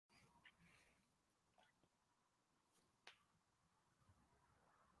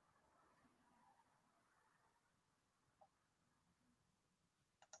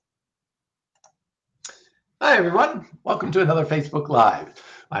Hi, everyone. Welcome to another Facebook Live.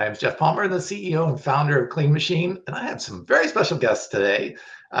 My name is Jeff Palmer, the CEO and founder of Clean Machine, and I have some very special guests today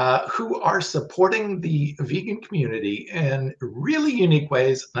who are supporting the vegan community in really unique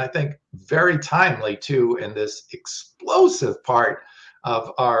ways, and I think very timely too in this explosive part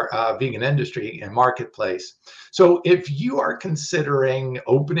of our vegan industry and marketplace. So if you are considering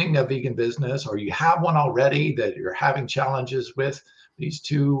opening a vegan business or you have one already that you're having challenges with, these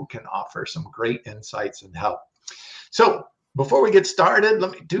two can offer some great insights and help. So before we get started,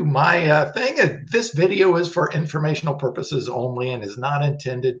 let me do my thing. This video is for informational purposes only and is not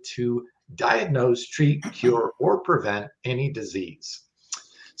intended to diagnose, treat, cure, or prevent any disease.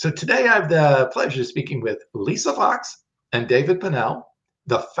 So today I have the pleasure of speaking with Lisa Fox and David Pannell,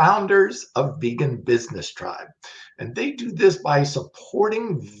 the founders of Vegan Business Tribe. And they do this by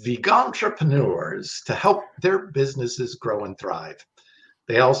supporting vegan entrepreneurs to help their businesses grow and thrive.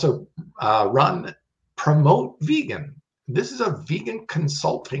 They also run Promote Vegan. This is a vegan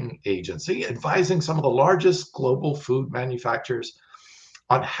consulting agency advising some of the largest global food manufacturers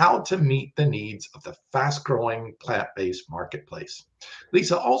on how to meet the needs of the fast-growing plant-based marketplace.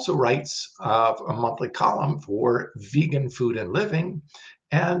 Lisa also writes a monthly column for Vegan Food and Living,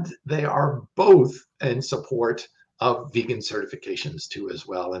 and they are both in support of vegan certifications too as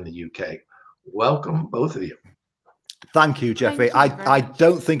well in the UK. Welcome, both of you. Thank you, Jeffrey. I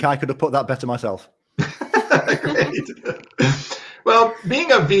don't think I could have put that better myself. Great. Well,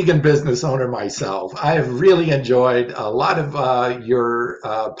 being a vegan business owner myself, I have really enjoyed a lot of your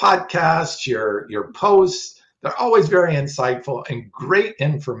podcasts, your posts. They're always very insightful and great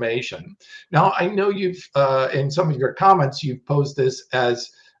information. Now, I know you've, in some of your comments, you've posed this as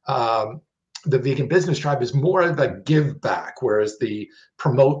the Vegan Business Tribe is more of a give back, whereas the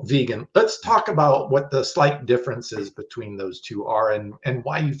Promote Vegan. Let's talk about what the slight differences between those two are and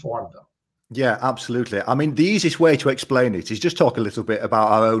why you formed them. Yeah, absolutely. I mean, the easiest way to explain it is just talk a little bit about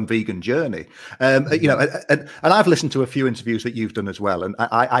our own vegan journey. You know, and I've listened to a few interviews that you've done as well, and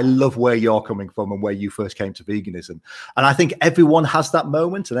I love where you're coming from and where you first came to veganism. And I think everyone has that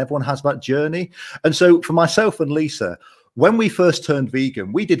moment and everyone has that journey. And so for myself and Lisa, when we first turned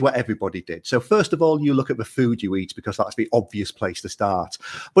vegan, we did what everybody did. So first of all, you look at the food you eat because that's the obvious place to start.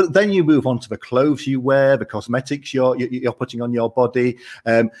 But then you move on to the clothes you wear, the cosmetics you're putting on your body.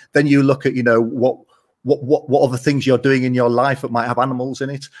 Then you look at, you know, what other things you're doing in your life that might have animals in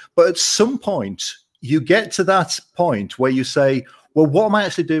it. But at some point, you get to that point where you say, well, what am I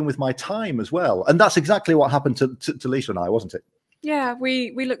actually doing with my time as well? And that's exactly what happened to Lisa and I, wasn't it? Yeah,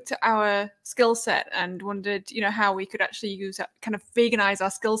 we looked at our skill set and wondered, you know, how we could actually use that, kind of veganize our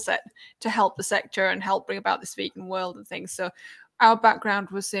skill set to help the sector and help bring about this vegan world and things. So our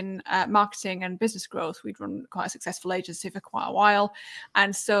background was in marketing and business growth. We'd run quite a successful agency for quite a while.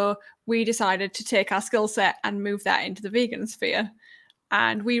 And so we decided to take our skill set and move that into the vegan sphere.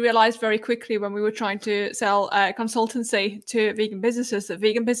 And we realized very quickly when we were trying to sell consultancy to vegan businesses that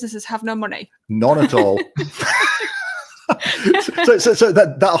vegan businesses have no money. None at all. So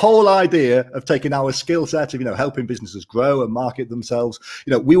that whole idea of taking our skill set of, you know, helping businesses grow and market themselves,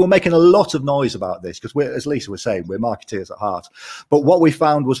 you know, we were making a lot of noise about this because we're, as Lisa was saying, we're marketeers at heart. But what we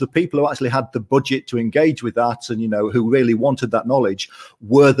found was the people who actually had the budget to engage with that and, you know, who really wanted that knowledge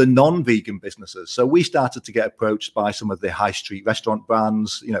were the non-vegan businesses. So we started to get approached by some of the high street restaurant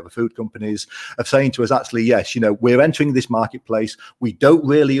brands, you know, the food companies, of saying to us, actually, yes, you know, we're entering this marketplace. We don't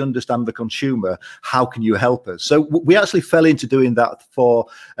really understand the consumer. How can you help us? So we actually fell into doing that for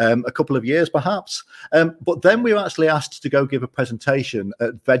a couple of years, perhaps. But then we were actually asked to go give a presentation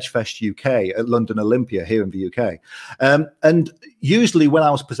at VegFest UK at London Olympia here in the UK. And usually when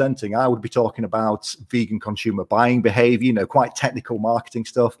I was presenting, I would be talking about vegan consumer buying behavior, you know, quite technical marketing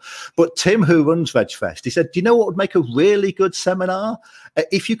stuff. But Tim, who runs VegFest, he said, do you know what would make a really good seminar?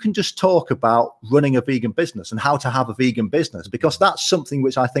 If you can just talk about running a vegan business and how to have a vegan business, because that's something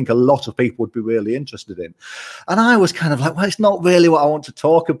which I think a lot of people would be really interested in. And I was kind of like, well, it's not really what I want to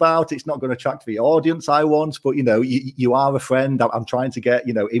talk about. It's not going to attract the audience I want, but, you know, you are a friend. I'm trying to get,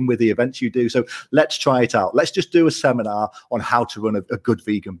 you know, in with the events you do. So let's try it out. Let's just do a seminar on how to run a good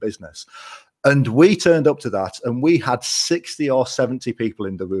vegan business. And we turned up to that and we had 60 or 70 people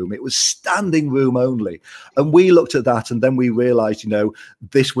in the room. It was standing room only. And we looked at that and then we realized, you know,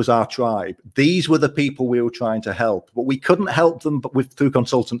 this was our tribe. These were the people we were trying to help, but we couldn't help them through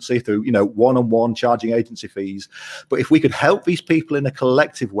consultancy, through, you know, one-on-one charging agency fees. But if we could help these people in a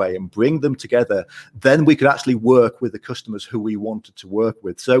collective way and bring them together, then we could actually work with the customers who we wanted to work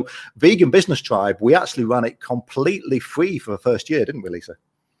with. So Vegan Business Tribe, we actually ran it completely free for the first year, didn't we, Lisa?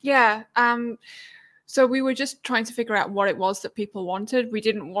 Yeah. So we were just trying to figure out what it was that people wanted. We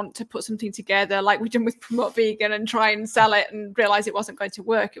didn't want to put something together like we did with Promote Vegan and try and sell it and realize it wasn't going to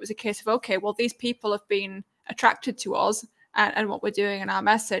work. It was a case of, okay, well, these people have been attracted to us and what we're doing and our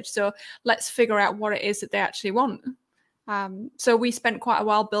message. So let's figure out what it is that they actually want. So we spent quite a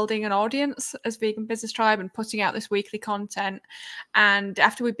while building an audience as Vegan Business Tribe and putting out this weekly content. And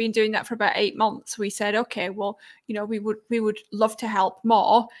after we've been doing that for about 8 months, we said, okay, well, you know, we would love to help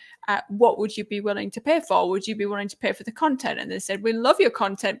more. What would you be willing to pay for? Would you be willing to pay for the content? And they said, we love your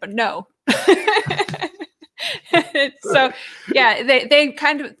content, but no. So yeah, they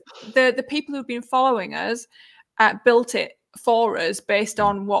kind of, the people who've been following us built it for us based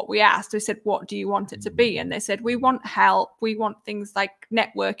on what we asked. We said, what do you want it to be? And they said, we want help. We want things like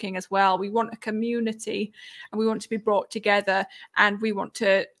networking as well. We want a community and we want to be brought together, and we want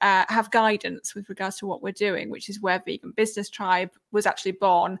to have guidance with regards to what we're doing, which is where Vegan Business Tribe was actually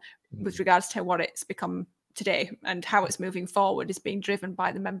born with regards to what it's become today, and how it's moving forward is being driven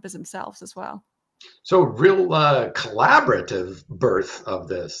by the members themselves as well. So real collaborative birth of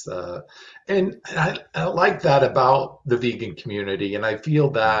this. And I like that about the vegan community. And I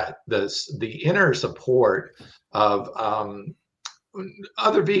feel that the inner support of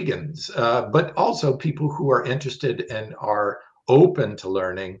other vegans, but also people who are interested and are open to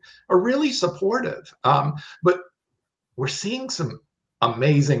learning, are really supportive. But we're seeing some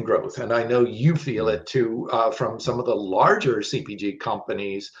amazing growth. And I know you feel it too, from some of the larger CPG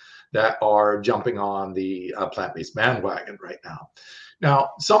companies that are jumping on the plant-based bandwagon right now. Now,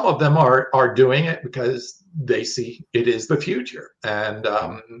 some of them are doing it because they see it is the future, and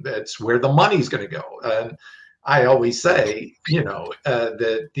it's where the money's going to go. And I always say, you know,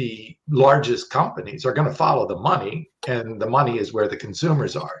 that the largest companies are going to follow the money, and the money is where the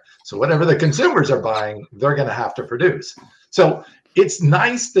consumers are. So whatever the consumers are buying, they're going to have to produce. So it's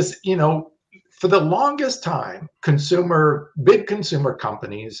nice this, you know, for the longest time, big consumer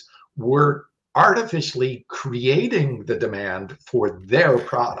companies were artificially creating the demand for their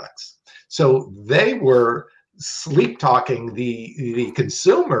products. So they were sleep talking the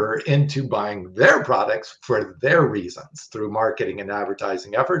consumer into buying their products for their reasons through marketing and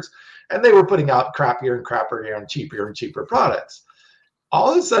advertising efforts. And they were putting out crappier and crappier and cheaper products.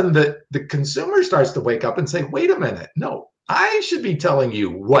 All of a sudden, the consumer starts to wake up and say, wait a minute, no, I should be telling you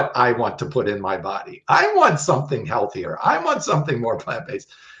what I want to put in my body. I want something healthier. I want something more plant-based.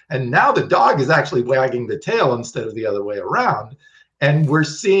 And now the dog is actually wagging the tail instead of the other way around. And we're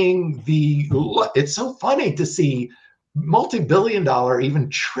seeing it's so funny to see multi-billion-dollar, even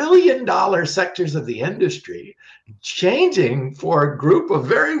trillion-dollar sectors of the industry changing for a group of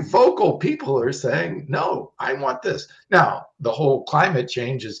very vocal people who are saying, no, I want this. Now, the whole climate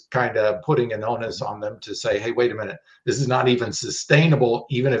change is kind of putting an onus on them to say, hey, wait a minute, this is not even sustainable.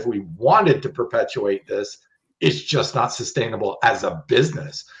 Even if we wanted to perpetuate this, it's just not sustainable as a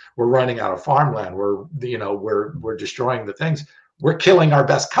business. We're running out of farmland. We're destroying the things. We're killing our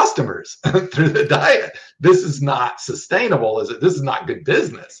best customers through the diet. This is not sustainable, is it? This is not good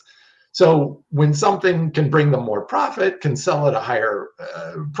business. So when something can bring them more profit, can sell at a higher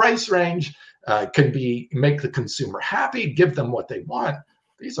price range, can make the consumer happy, give them what they want,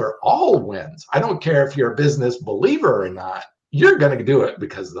 these are all wins. I don't care if you're a business believer or not, you're going to do it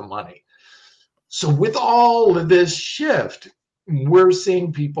because of the money. So with all of this shift, we're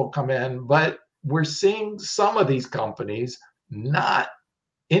seeing people come in, but we're seeing some of these companies not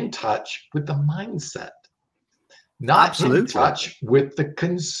in touch with the mindset, not Absolutely. in touch with the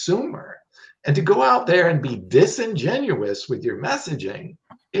consumer. And to go out there and be disingenuous with your messaging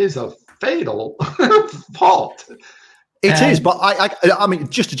is a fatal fault. It is, but I mean,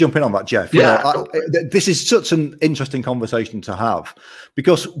 just to jump in on that, Jeff, this is such an interesting conversation to have,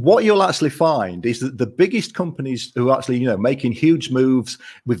 because what you'll actually find is that the biggest companies who are actually, making huge moves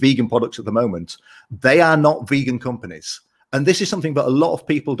with vegan products at the moment, they are not vegan companies. And this is something that a lot of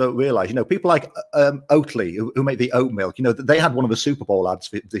people don't realize. People like Oatly, who make the oat milk, they had one of the Super Bowl ads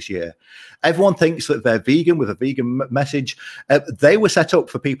this year. Everyone thinks that they're vegan with a vegan message. They were set up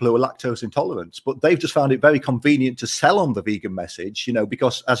for people who are lactose intolerant, but they've just found it very convenient to sell on the vegan message,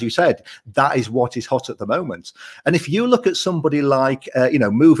 because, as you said, that is what is hot at the moment. And if you look at somebody like,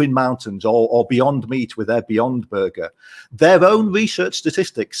 Moving Mountains or Beyond Meat with their Beyond Burger, their own research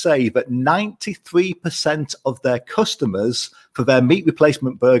statistics say that 93% of their customers for their meat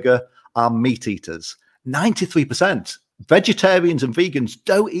replacement burger are meat eaters. 93%. Vegetarians and vegans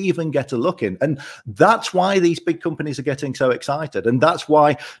don't even get a look in. And that's why these big companies are getting so excited. And that's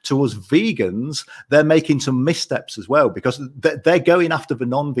why, to us vegans, they're making some missteps as well, because they're going after the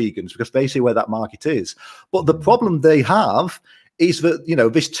non-vegans because they see where that market is. But the problem they have is that, you know,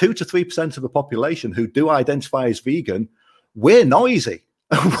 this 2 to 3% of the population who do identify as vegan, we're noisy.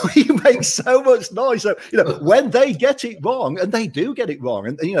 We make so much noise. So, you know, when they get it wrong, and they do get it wrong,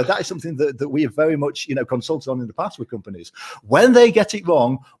 and you know, that is something that we have very much, you know, consulted on in the past with companies. When they get it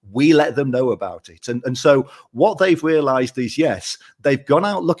wrong, we let them know about it. And so what they've realized is, yes, they've gone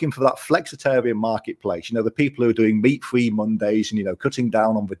out looking for that flexitarian marketplace, you know, the people who are doing meat-free Mondays and, you know, cutting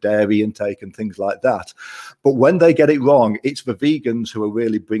down on the dairy intake and things like that. But when they get it wrong, it's the vegans who are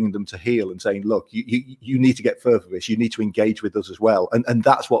really bringing them to heel and saying, look, you need to get further with this. You need to engage with us as well. And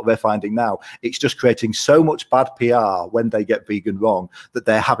that's what they're finding now. It's just creating so much bad PR when they get vegan wrong that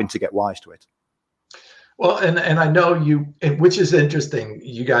they're having to get wise to it. Well, and I know you, which is interesting,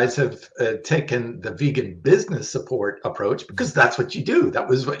 you guys have taken the vegan business support approach because that's what you do. That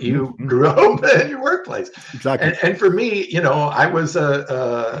was what you grew up in your workplace. Exactly. And for me, you know, I was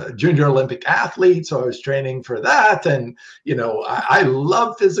a junior Olympic athlete, so I was training for that. And, you know, I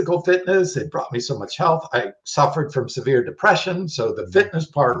love physical fitness. It brought me so much health. I suffered from severe depression, so the fitness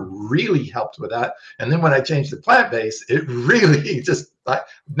part really helped with that. And then when I changed to plant-based, it really just, I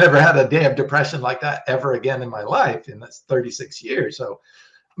never had a day of depression like that ever again in my life, and that's 36 years. So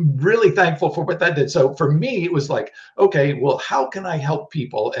I'm really thankful for what that did. So for me, it was like, okay, well, how can I help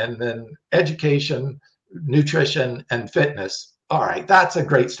people? And then education, nutrition, and fitness. All right, that's a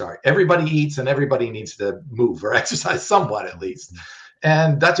great start. Everybody eats and everybody needs to move or exercise somewhat at least.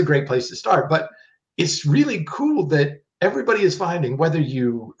 And that's a great place to start. But it's really cool that everybody is finding, whether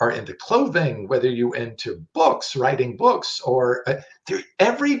you are into clothing, whether you're into books, writing books, or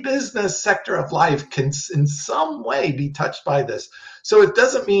every business sector of life can in some way be touched by this. So it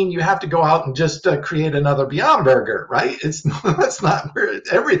doesn't mean you have to go out and just create another Beyond Burger, right? That's not where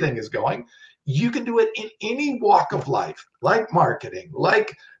everything is going. You can do it in any walk of life, like marketing,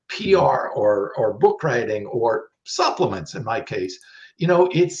 like PR or book writing or supplements in my case. You know,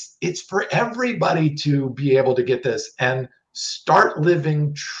 it's for everybody to be able to get this and start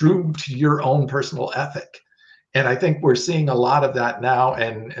living true to your own personal ethic. And I think we're seeing a lot of that now.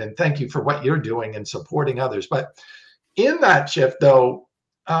 And thank you for what you're doing and supporting others. But in that shift, though,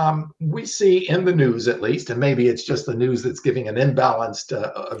 we see in the news, at least, and maybe it's just the news that's giving an imbalanced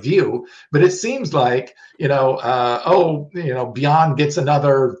view, but it seems like, you know, Beyond gets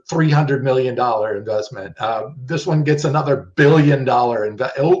another $300 million investment. This one gets another $1 billion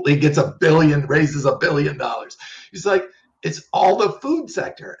Oatly gets $1 billion, raises $1 billion. It's like, it's all the food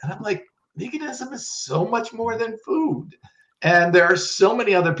sector. And I'm like, veganism is so much more than food. And there are so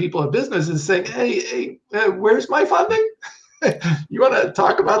many other people in businesses saying, hey, where's my funding? You want to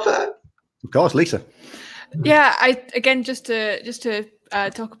talk about that? Of course, Lisa. Yeah, just to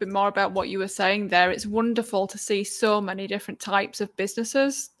talk a bit more about what you were saying there. It's wonderful to see so many different types of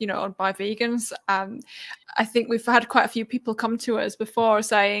businesses, you know, owned by vegans. I think we've had quite a few people come to us before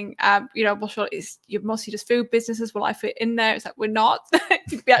saying, you know, well, sure, you're mostly just food businesses. Will I fit in there? It's like, we're not.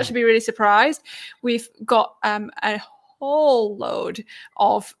 You'd actually be really surprised. We've got a whole load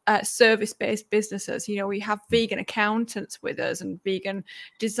of service-based businesses. You know, we have vegan accountants with us and vegan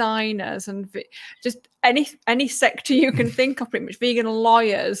designers and just any sector you can think of, pretty much. Vegan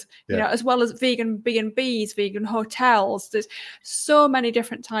lawyers, you know, as well as vegan B&Bs, vegan hotels. There's so many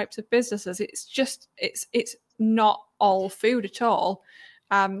different types of businesses. It's just, it's not all food at all.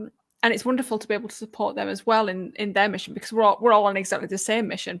 And it's wonderful to be able to support them as well in their mission, because we're all on exactly the same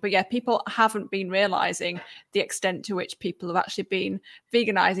mission. But yeah, people haven't been realizing the extent to which people have actually been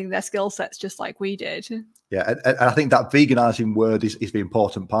veganizing their skill sets just like we did. Yeah, and I think that veganizing word is the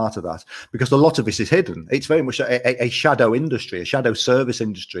important part of that, because a lot of this is hidden. It's very much a shadow industry, a shadow service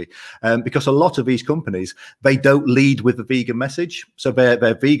industry, because a lot of these companies, they don't lead with the vegan message. So they're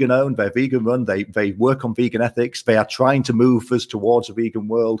vegan owned, they're vegan run, they work on vegan ethics, they are trying to move us towards a vegan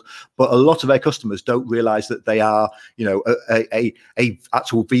world, but a lot of their customers don't realize that they are, you know, a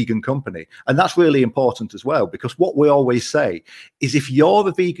actual vegan company. And that's really important as well, because what we always say is, if you're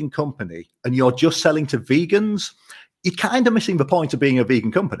a vegan company and you're just selling to vegans, you're kind of missing the point of being a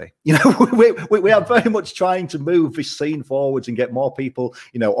vegan company. You know, we are very much trying to move this scene forwards and get more people,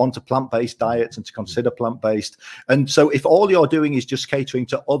 you know, onto plant-based diets and to consider plant-based. And so if all you're doing is just catering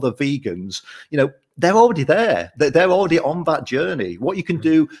to other vegans, you know, they're already there. They're already on that journey. What you can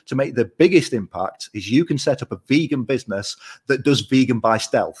do to make the biggest impact is you can set up a vegan business that does vegan by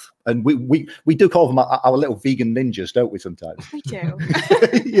stealth. And we do call them our little vegan ninjas, don't we, sometimes? We do.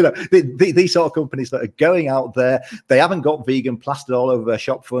 You know, these sort of companies that are going out there, they haven't got vegan plastered all over their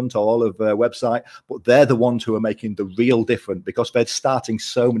shop front or all over their website, but they're the ones who are making the real difference, because they're starting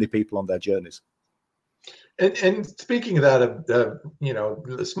so many people on their journeys. And speaking of that, you know,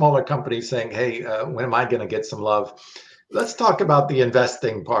 the smaller companies saying, hey, when am I going to get some love? Let's talk about the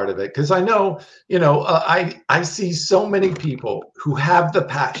investing part of it, because I know, you know, I see so many people who have the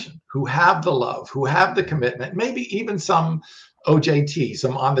passion, who have the love, who have the commitment, maybe even some OJT,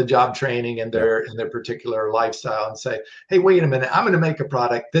 some on-the-job training in their particular lifestyle, and say, hey, wait a minute, I'm going to make a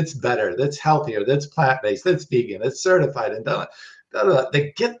product that's better, that's healthier, that's plant-based, that's vegan, that's certified, and done.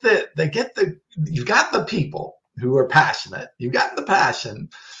 They get the. You've got the people who are passionate. You've got the passion.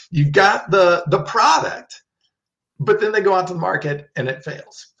 You've got the product. But then they go out to the market and it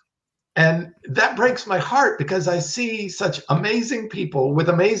fails. And that breaks my heart, because I see such amazing people with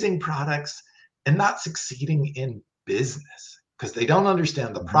amazing products and not succeeding in business because they don't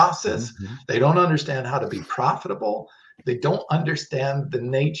understand the process. They don't understand how to be profitable. They don't understand the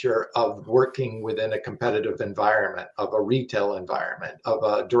nature of working within a competitive environment, of a retail environment, of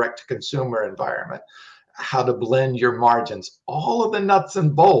a direct-to-consumer environment, how to blend your margins, all of the nuts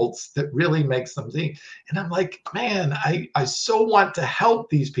and bolts that really makes them think. And I'm like, man, I so want to help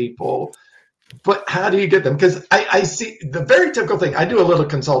these people, but how do you get them? Because I see the very typical thing. I do a little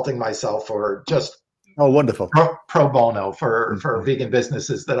consulting myself for just wonderful pro bono for vegan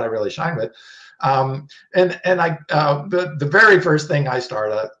businesses that I really shine with. The very first thing I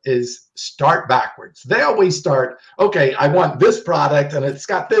start is start backwards. They always start, okay, I want this product and it's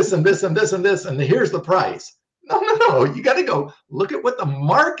got this and this and this and this, and here's the price. No, you got to go look at what the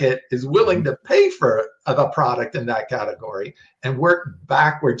market is willing to pay for the product in that category and work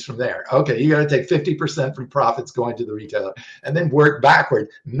backwards from there. Okay, you got to take 50% from profits going to the retailer and then work backward.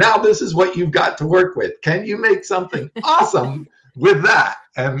 Now this is what you've got to work with. Can you make something awesome with that?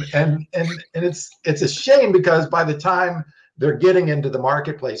 And it's a shame, because by the time they're getting into the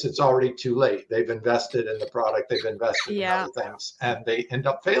marketplace, it's already too late. They've invested in the product, they've invested in other things, and they end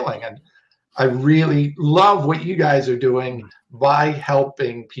up failing. And I really love what you guys are doing by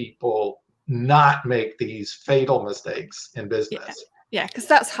helping people not make these fatal mistakes in business. Yeah, because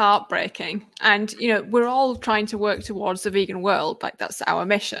that's heartbreaking. And, you know, we're all trying to work towards a vegan world. Like, that's our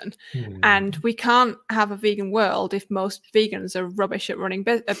mission. And we can't have a vegan world if most vegans are rubbish at running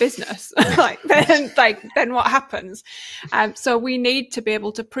a business. then what happens? So we need to be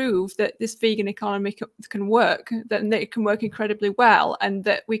able to prove that this vegan economy can work, that it can work incredibly well, and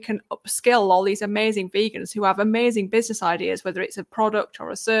that we can upskill all these amazing vegans who have amazing business ideas, whether it's a product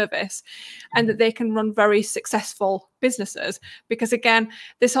or a service, and that they can run very successful businesses. Because again,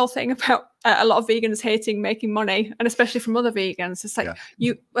 this whole thing about a lot of vegans hating making money, and especially from other vegans, it's like,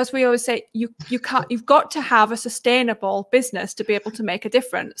 you, as we always say, you've got to have a sustainable business to be able to make a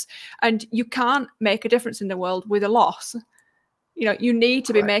difference, and you can't make a difference in the world with a loss. You know, you need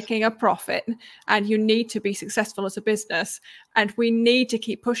to be making a profit, and you need to be successful as a business, and we need to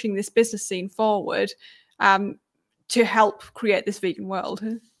keep pushing this business scene forward to help create this vegan world.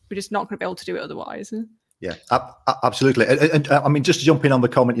 We're just not going to be able to do it otherwise. Yeah, absolutely. And I mean, just to jump in on the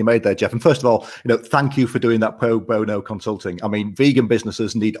comment you made there, Jeff, and first of all, you know, thank you for doing that pro bono consulting. I mean, vegan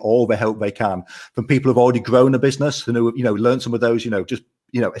businesses need all the help they can from people who've already grown a business and who, you know, learned some of those, you know, just,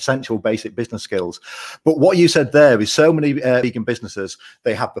 you know, essential basic business skills. But what you said there is so many vegan businesses,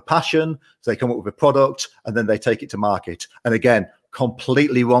 they have the passion, so they come up with a product and then they take it to market. And again,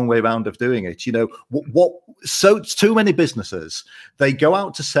 completely wrong way around of doing it. You know, so too many businesses, they go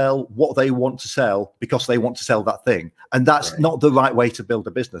out to sell what they want to sell because they want to sell that thing. And that's not the right way to build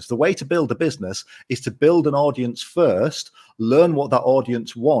a business. The way to build a business is to build an audience first, learn what that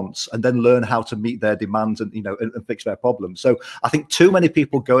audience wants, and then learn how to meet their demands and, you know, and fix their problems. So I think too many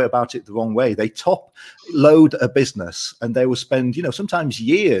people go about it the wrong way. They top load a business and they will spend, you know, sometimes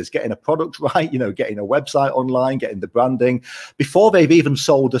years getting a product right, you know, getting a website online, getting the branding before they've even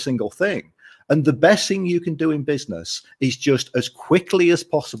sold a single thing. And the best thing you can do in business is just as quickly as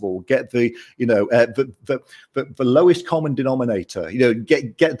possible get the, you know, the lowest common denominator. You know,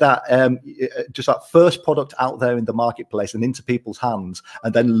 get that just that first product out there in the marketplace and into people's hands,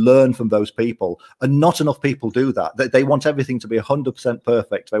 and then learn from those people. And not enough people do that. They want everything to be 100%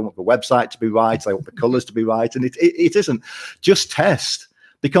 perfect. They want the website to be right. They want the colors to be right, and it isn't. Just test.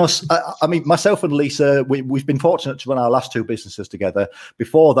 Because, I mean, myself and Lisa, we've been fortunate to run our last two businesses together.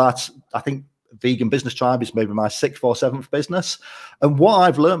 Before that, I think Vegan Business Tribe is maybe my 6th or 7th business. And what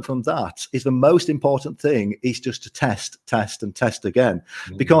I've learned from that is the most important thing is just to test and test again.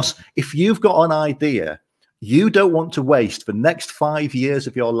 Because if you've got an idea, You don't want to waste the next 5 years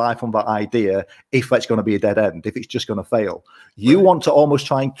of your life on that idea if that's going to be a dead end, if it's just going to fail. You want to almost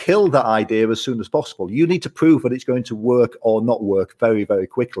try and kill that idea as soon as possible. You need to prove that it's going to work or not work very, very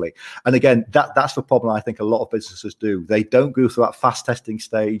quickly. And again, that's the problem I think a lot of businesses do. They don't go through that fast testing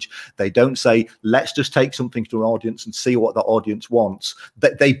stage. They don't say, let's just take something to an audience and see what the audience wants.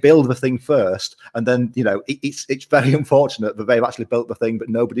 They build the thing first. And then, you know, it's very unfortunate that they've actually built the thing that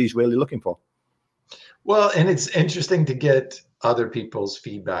nobody's really looking for. Well, and it's interesting to get other people's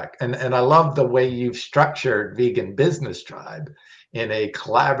feedback. And I love the way you've structured Vegan Business Tribe in a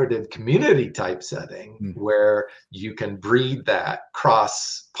collaborative community type setting where you can breed that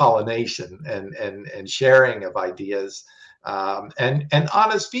cross-pollination and sharing of ideas and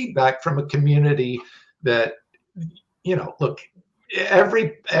honest feedback from a community that, you know, look,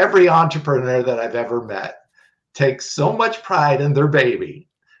 every entrepreneur that I've ever met takes so much pride in their baby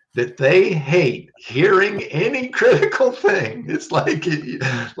that they hate hearing any critical thing. It's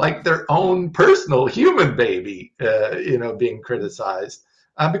like their own personal human baby, you know, being criticized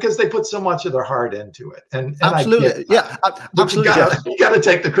because they put so much of their heart into it. And absolutely, yeah, absolutely. You got to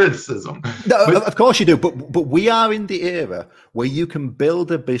take the criticism. No, of course you do. But we are in the era where you can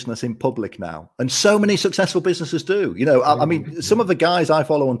build a business in public now, and so many successful businesses do. You know, I mean, some of the guys I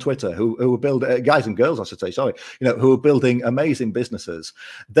follow on Twitter who are building, guys and girls, I should say, sorry, you know, who are building amazing businesses.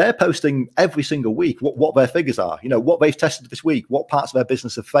 They're posting every single week what their figures are. You know, what they've tested this week, what parts of their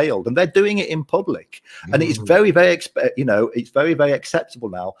business have failed, and they're doing it in public. And it's very, very, you know, it's very, very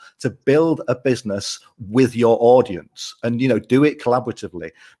acceptable now to build a business with your audience and, you know, do it collaboratively,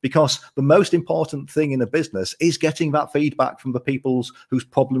 because the most important thing in a business is getting that feedback from the people whose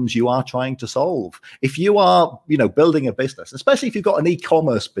problems you are trying to solve. If you are, you know, building a business, especially if you've got an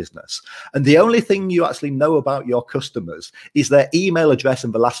e-commerce business, and the only thing you actually know about your customers is their email address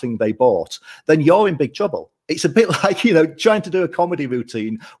and the last thing they bought, then you're in big trouble. It's a bit like, you know, trying to do a comedy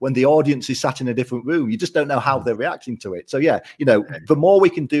routine when the audience is sat in a different room. You just don't know how they're reacting to it. So, yeah, you know, the more we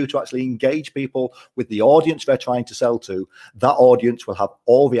can do to actually engage people with the audience they're trying to sell to, that audience will have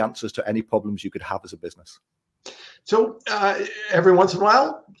all the answers to any problems you could have as a business. So every once in a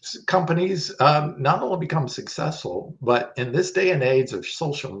while, companies not only become successful, but in this day and age of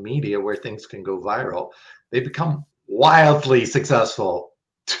social media where things can go viral, they become wildly successful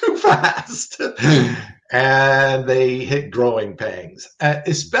too fast. And they hit growing pangs,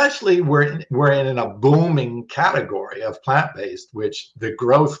 especially we're in a booming category of plant-based, which the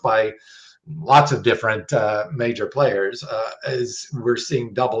growth by lots of different major players is we're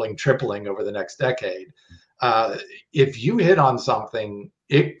seeing doubling, tripling over the next decade. If you hit on something,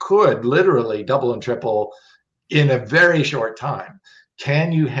 it could literally double and triple in a very short time.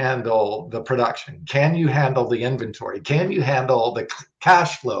 Can you handle the production? Can you handle the inventory? Can you handle the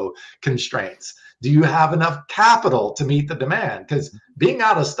cash flow constraints? Do you have enough capital to meet the demand? Because being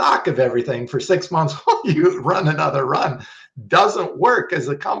out of stock of everything for 6 months while you run another run doesn't work as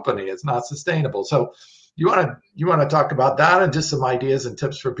a company. It's not sustainable. So you want to talk about that and just some ideas and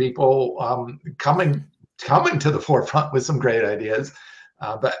tips for people coming to the forefront with some great ideas,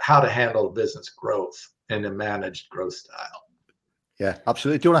 but how to handle business growth in a managed growth style. Yeah,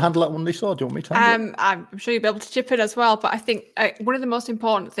 absolutely. Do you want to handle that one, Lisa, or do you want me to handle it? I'm sure you'll be able to chip in as well. But I think one of the most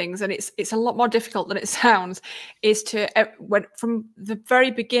important things, and it's a lot more difficult than it sounds, is to, from the very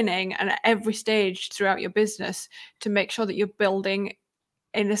beginning and at every stage throughout your business, to make sure that you're building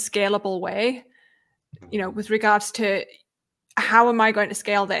in a scalable way, you know, with regards to how am I going to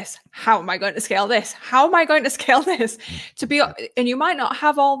scale this? How am I going to scale this? How am I going to scale this? And you might not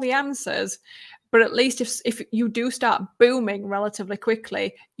have all the answers, but at least if you do start booming relatively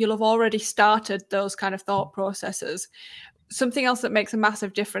quickly, you'll have already started those kind of thought processes. Something else that makes a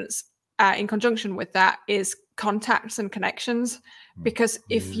massive difference in conjunction with that is contacts and connections, because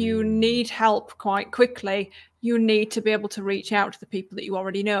if you need help quite quickly, you need to be able to reach out to the people that you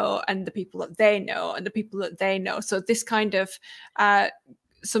already know and the people that they know and the people that they know. So this kind of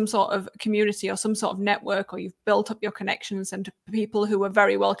some sort of community or some sort of network, or you've built up your connections and people who are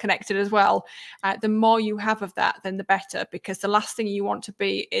very well connected as well, the more you have of that, then the better, because the last thing you want to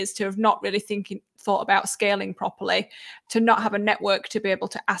be is to have not really thought about scaling properly, to not have a network to be able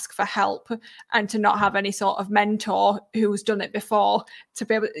to ask for help, and to not have any sort of mentor who's done it before, to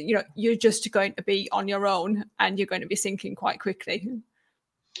be able, you know, you're just going to be on your own and you're going to be sinking quite quickly.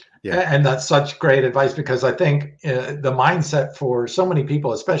 Yeah, and that's such great advice, because I think the mindset for so many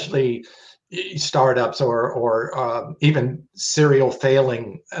people, especially startups or even serial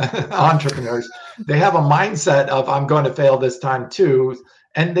failing entrepreneurs, they have a mindset of I'm going to fail this time too,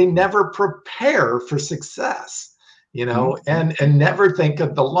 and they never prepare for success, you know, and never think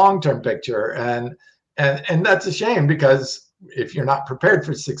of the long-term picture. And And that's a shame, because if you're not prepared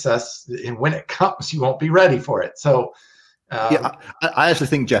for success, and when it comes, you won't be ready for it. So yeah, I actually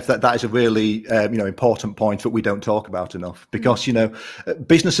think, Jeff, that is a really important point that we don't talk about enough, because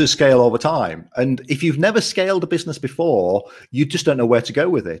businesses scale over time, and if you've never scaled a business before, you just don't know where to go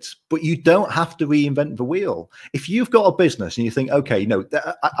with it. But you don't have to reinvent the wheel. If you've got a business and you think, okay,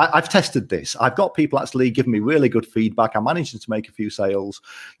 I've tested this, I've got people actually giving me really good feedback, I'm managing to make a few sales,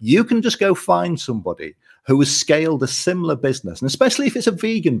 you can just go find somebody who has scaled a similar business, and especially if it's a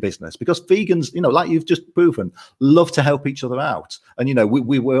vegan business, because vegans, like you've just proven, love to help each other out, and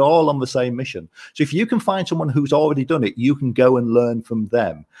we're all on the same mission. So if you can find someone who's already done it, you can go and learn from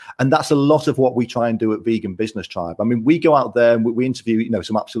them, and that's a lot of what we try and do at Vegan Business Tribe. I mean, we go out there and we interview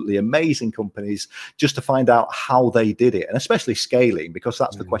some absolutely amazing companies just to find out how they did it, and especially scaling, because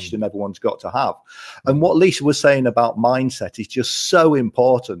that's the question everyone's got to have. And what Lisa was saying about mindset is just so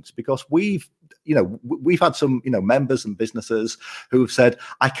important, because we've had some, members and businesses who have said,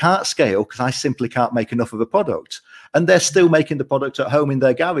 I can't scale because I simply can't make enough of a product. And they're still making the product at home in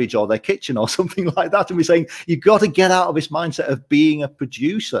their garage or their kitchen or something like that. And we're saying, you've got to get out of this mindset of being a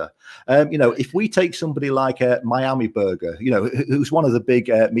producer. If we take somebody like Miami Burger, who's one of the big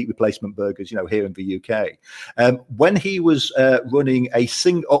meat replacement burgers, here in the UK, when he was running a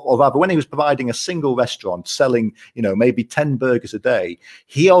when he was providing a single restaurant selling, maybe 10 burgers a day,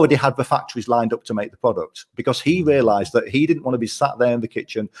 he already had the factories lined up to make the product, because he realized that he didn't want to be sat there in the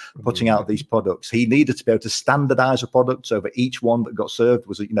kitchen putting out these products. He needed to be able to standardize a product so that each one that got served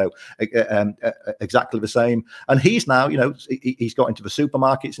was exactly the same. And he's now he's got into the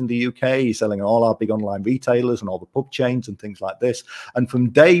supermarkets in the UK, he's selling all our big online retailers and all the pub chains and things like this. And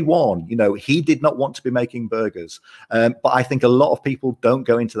from day one, he did not want to be making burgers, but I think a lot of people don't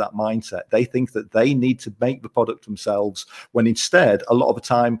go into that mindset. They think that they need to make the product themselves, when instead a lot of the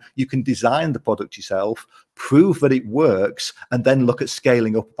time you can design the product yourself, prove that it works, and then look at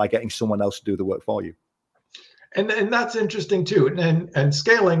scaling up by getting someone else to do the work for you. And that's interesting too. And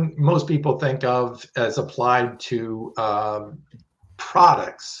scaling, most people think of as applied to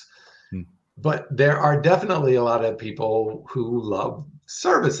products, but there are definitely a lot of people who love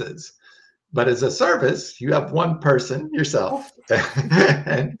services. But as a service, you have one person, yourself,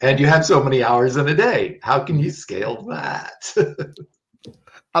 and you have so many hours in a day. How can you scale that?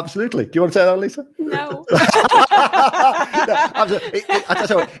 Absolutely. Do you want to say that, Lisa? No.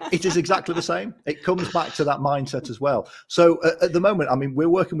 It is exactly the same. It comes back to that mindset as well. So at the moment, I mean, we're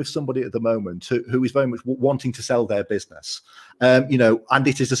working with somebody at the moment who is very much wanting to sell their business, and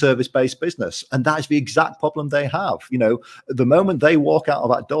it is a service-based business, and that is the exact problem they have. The moment they walk out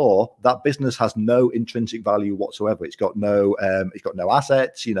of that door, that business has no intrinsic value whatsoever. It's got no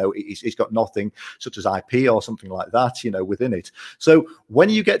assets. It's got nothing such as IP or something like that. Within it. So when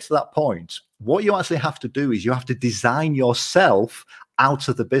you get to that point, what you actually have to do is you have to design yourself out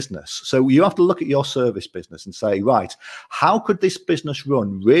of the business. So you have to look at your service business and say, right, how could this business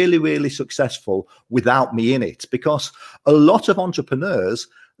run really, really successful without me in it? Because a lot of entrepreneurs,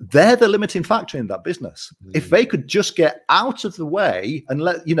 they're the limiting factor in that business. If they could just get out of the way and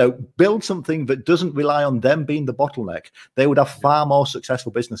build something that doesn't rely on them being the bottleneck, they would have far more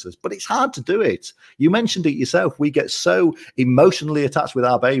successful businesses. But it's hard to do it. You mentioned it yourself. We get so emotionally attached with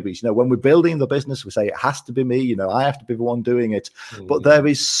our babies. When we're building the business, we say it has to be me. I have to be the one doing it. But there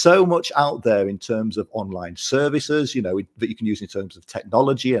is so much out there in terms of online services, that you can use in terms of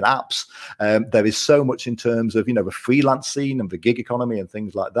technology and apps. There is so much in terms of the freelance scene and the gig economy and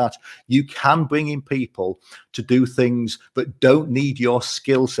things like that. You can bring in people to do things that don't need your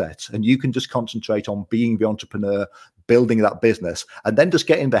skill set, and you can just concentrate on being the entrepreneur, building that business, and then just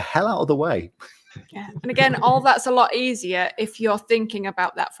getting the hell out of the way. Yeah. And again, all that's a lot easier if you're thinking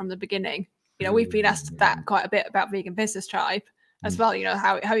about that from the beginning. We've been asked that quite a bit about Vegan Business Tribe as well.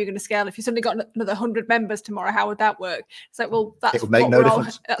 How are you going to scale? If you suddenly got another 100 members tomorrow, how would that work? It's like, well, that's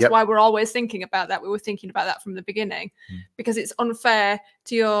why we're always thinking about that. We were thinking about that from the beginning, because it's unfair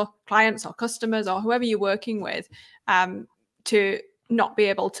to your clients or customers or whoever you're working with to not be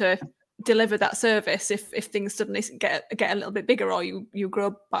able to deliver that service if things suddenly get a little bit bigger, or you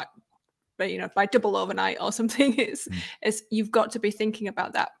grow back by double overnight or something. It's you've got to be thinking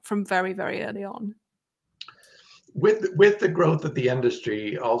about that from very, very early on. With the growth of the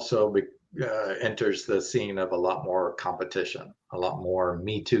industry, also enters the scene of a lot more competition, a lot more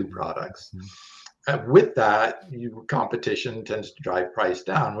Me Too products. With that, competition tends to drive price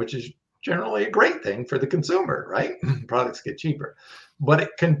down, which is generally a great thing for the consumer, right? Products get cheaper, but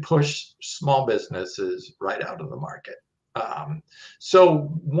it can push small businesses right out of the market. So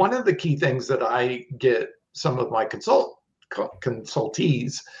one of the key things that I get some of my consultees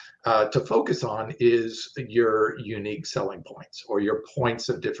to focus on is your unique selling points or your points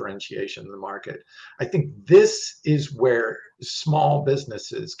of differentiation in the market. I think this is where small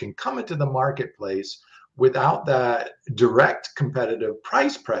businesses can come into the marketplace without that direct competitive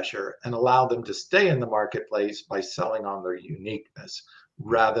price pressure and allow them to stay in the marketplace by selling on their uniqueness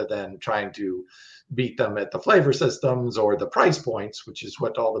rather than trying to beat them at the flavor systems or the price points, which is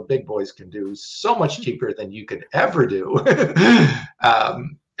what all the big boys can do so much cheaper than you could ever do.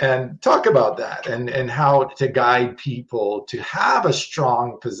 And talk about that and how to guide people to have a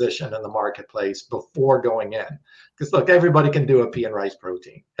strong position in the marketplace before going in. Because look, everybody can do a pea and rice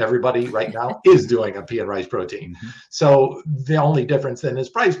protein. Everybody right now is doing a pea and rice protein. So the only difference then is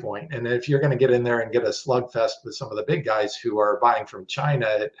price point. And if you're going to get in there and get a slugfest with some of the big guys who are buying from China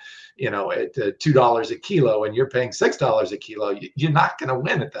at, at $2 a kilo and you're paying $6 a kilo, you're not going to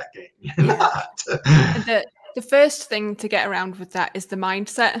win at that game. You're not. The first thing to get around with that is the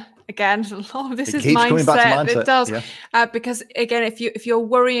mindset. Again, a lot of this is mindset. Coming back to mindset. It does. Yeah. Because again, if you're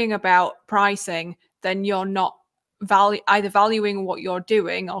worrying about pricing, then you're not either valuing what you're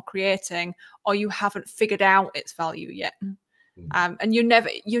doing or creating, or you haven't figured out its value yet. And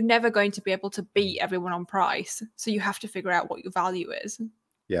you're never going to be able to beat everyone on price. So you have to figure out what your value is.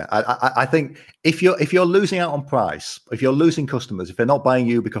 Yeah, I think if you're losing out on price, if you're losing customers, if they're not buying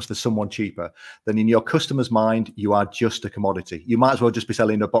you because there's someone cheaper, then in your customer's mind, you are just a commodity. You might as well just be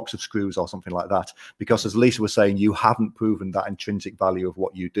selling a box of screws or something like that, because as Lisa was saying, you haven't proven that intrinsic value of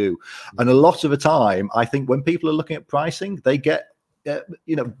what you do. And a lot of the time, I think when people are looking at pricing, they get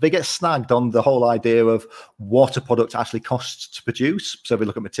snagged on the whole idea of what a product actually costs to produce. So we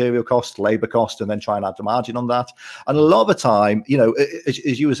look at material cost, labor cost, and then try and add the margin on that. And a lot of the time,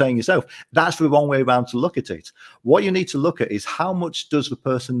 as you were saying yourself, that's the wrong way around to look at it. What you need to look at is how much does the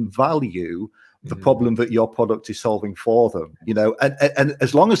person value the problem that your product is solving for them, and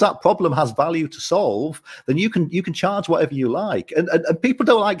as long as that problem has value to solve, then you can charge whatever you like. And people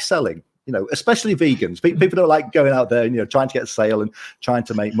don't like selling. Especially vegans. People don't like going out there and, trying to get a sale and trying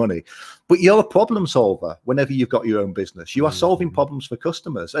to make money. But you're a problem solver whenever you've got your own business. You are solving problems for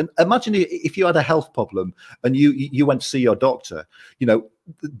customers. And imagine if you had a health problem and you went to see your doctor,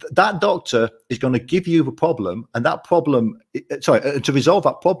 that doctor is going to give you the problem, and that problem, to resolve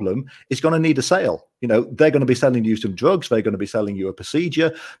that problem, is going to need a sale. They're going to be selling you some drugs, they're going to be selling you a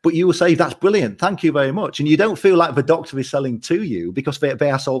procedure, but you will say, that's brilliant, thank you very much. And you don't feel like the doctor is selling to you because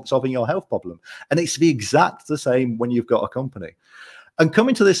they are solving your health problem. And it's the exact the same when you've got a company. And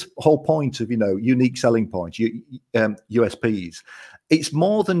coming to this whole point of, unique selling points, USPs, it's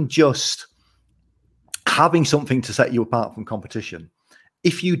more than just having something to set you apart from competition.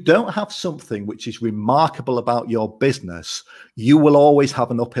 If you don't have something which is remarkable about your business, you will always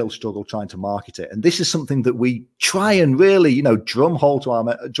have an uphill struggle trying to market it. And this is something that we try and really, drum home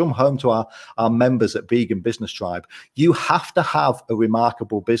to our members at Vegan Business Tribe. You have to have a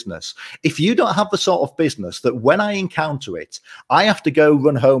remarkable business. If you don't have the sort of business that when I encounter it, I have to go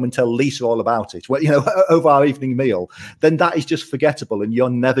run home and tell Lisa all about it, over our evening meal, then that is just forgettable, and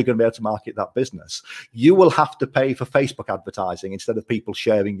you're never going to be able to market that business. You will have to pay for Facebook advertising instead of people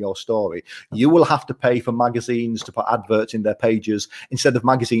sharing your story. You will have to pay for magazines to put adverts in their pages instead of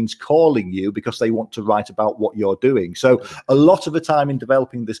magazines calling you because they want to write about what you're doing. So a lot of the time in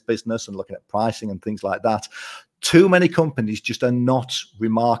developing this business and looking at pricing and things like that, too many companies just are not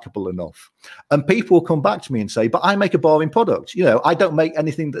remarkable enough. And people will come back to me and say, but I make a boring product. I don't make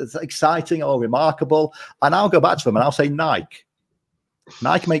anything that's exciting or remarkable. And I'll go back to them and I'll say, Nike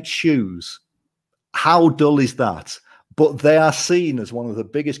makes shoes. How dull is that? But they are seen as one of the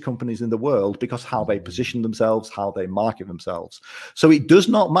biggest companies in the world because how they position themselves, how they market themselves. So it does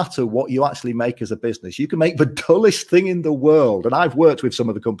not matter what you actually make as a business. You can make the dullest thing in the world. And I've worked with some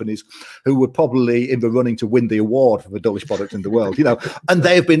of the companies who were probably in the running to win the award for the dullest product in the world, and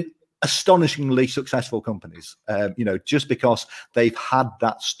they have been astonishingly successful companies, just because they've had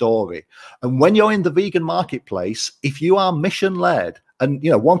that story. And when you're in the vegan marketplace, if you are mission-led, and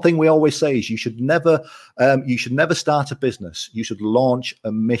one thing we always say is you should never start a business. You should launch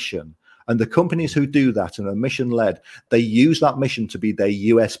a mission. And the companies who do that and are mission-led, they use that mission to be their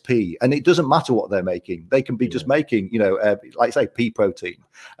USP. And it doesn't matter what they're making. They can be just making, like say, pea protein.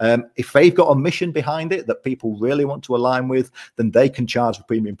 If they've got a mission behind it that people really want to align with, then they can charge a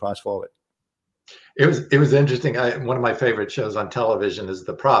premium price for it. It was interesting. One of my favorite shows on television is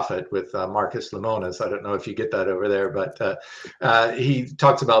The Prophet with Marcus Lemonis. I don't know if you get that over there, but he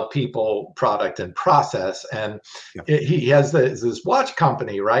talks about people, product, and process. And Yeah. he has this watch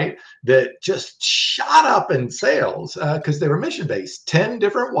company, right, that just shot up in sales because they were mission based. 10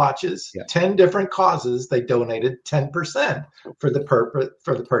 different watches, Yeah. 10 different causes. They donated 10% for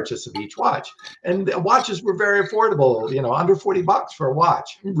the purchase of each watch. And the watches were very affordable, under $40 for a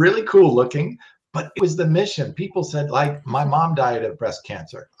watch. Really cool looking. But it was the mission. People said, like, my mom died of breast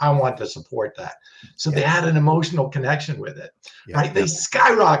cancer. I want to support that. So they had an emotional connection with it, right? They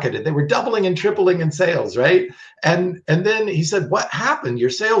skyrocketed. They were doubling and tripling in sales, right? And then he said, what happened? Your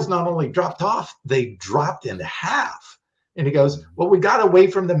sales not only dropped off, they dropped in half. And he goes, well, we got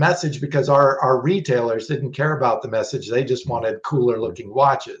away from the message because our retailers didn't care about the message. They just wanted cooler looking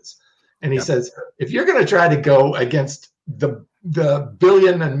watches. And he says, if you're going to try to go against the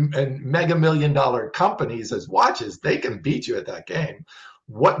billion and mega million-dollar companies as watches, they can beat you at that game.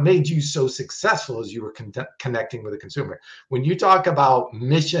 What made you so successful is you were connecting with the consumer. When you talk about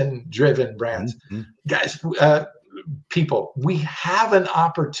mission-driven brands, guys, people, we have an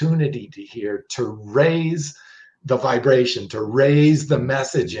opportunity here to raise the vibration, to raise the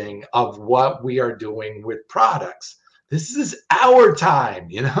messaging of what we are doing with products. This is our time,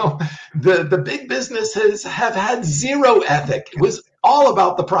 The big businesses have had zero ethic. It was all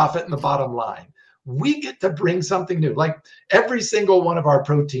about the profit and the bottom line. We get to bring something new. Like every single one of our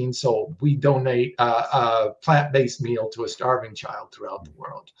proteins sold, we donate a plant-based meal to a starving child throughout the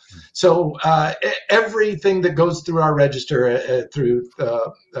world. So everything that goes through our register through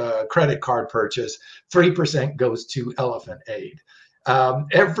credit card purchase, 3% goes to Elephant Aid.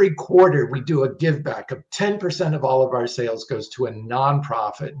 Every quarter, we do a give back of 10% of all of our sales goes to a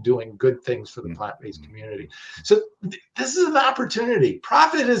nonprofit doing good things for the plant-based community. So this is an opportunity.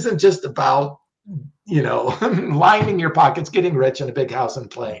 Profit isn't just about, lining your pockets, getting rich in a big house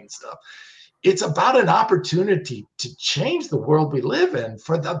and playing stuff. It's about an opportunity to change the world we live in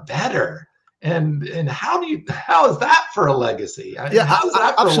for the better. And how is that for a legacy? How is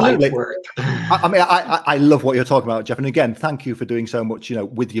that for life work? I love what you're talking about, Jeff. And again, thank you for doing so much,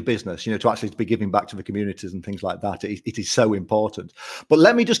 with your business, to actually be giving back to the communities and things like that. It is so important. But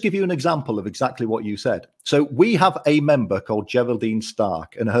let me just give you an example of exactly what you said. So we have a member called Geraldine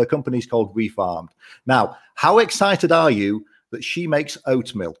Stark, and her company is called Refarmed. Now, how excited are you that she makes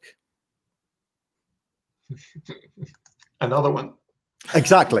oat milk? Another one.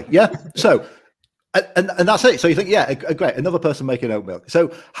 Exactly. Yeah. So, and that's it. So you think, yeah, great. Another person making oat milk.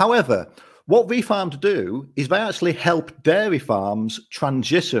 So, however, what Refarmed do is they actually help dairy farms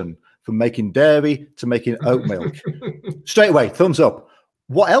transition from making dairy to making oat milk. Straight away, thumbs up.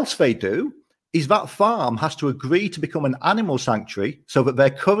 What else they do is that farm has to agree to become an animal sanctuary so that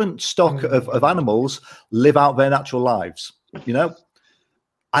their current stock of animals live out their natural lives,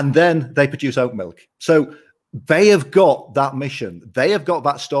 and then they produce oat milk. So they have got that mission. They have got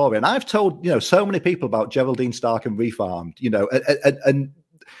that story. And I've told, so many people about Geraldine Stark and Refarmed, and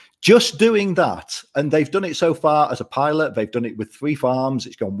just doing that. And they've done it so far as a pilot. They've done it with 3 farms.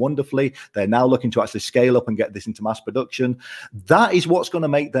 It's gone wonderfully. They're now looking to actually scale up and get this into mass production. That is what's going to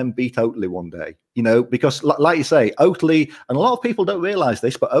make them beat Oatly one day, because like you say, Oatly, and a lot of people don't realize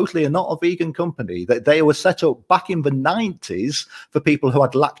this, but Oatly are not a vegan company. They were set up back in the 90s for people who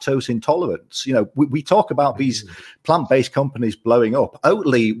had lactose intolerance. We talk about these plant-based companies blowing up.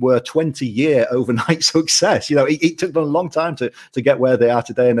 Oatly were 20-year overnight success. It took them a long time to get where they are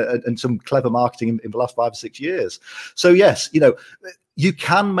today, and some clever marketing in the last 5 or 6 years. So yes, you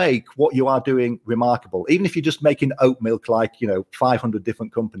can make what you are doing remarkable, even if you're just making oat milk like 500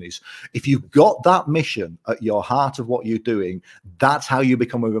 different companies. If you've got that mission at your heart of what you're doing, that's how you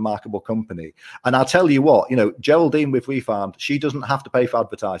become a remarkable company. And I'll tell you what, Geraldine with Refarmed, she doesn't have to pay for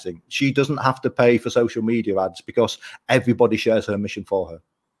advertising. She doesn't have to pay for social media ads because everybody shares her mission for her.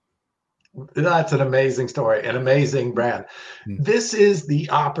 That's an amazing story, an amazing brand. This is the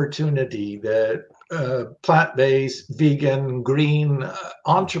opportunity that plant-based, vegan, green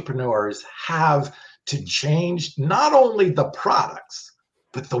entrepreneurs have to change not only the products,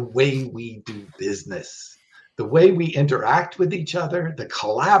 but the way we do business, the way we interact with each other, the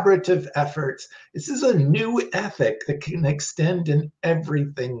collaborative efforts. This is a new ethic that can extend in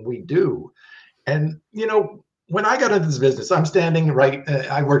everything we do. And, when I got into this business, I'm standing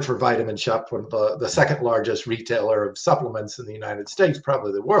I worked for Vitamin Shop, one of the second largest retailer of supplements in the United States,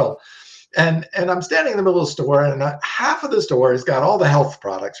 probably the world. And I'm standing in the middle of the store, and half of the store has got all the health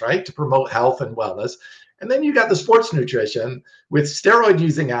products, right, to promote health and wellness. And then you got the sports nutrition with steroid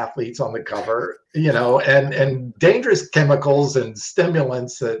using athletes on the cover, you know, and dangerous chemicals and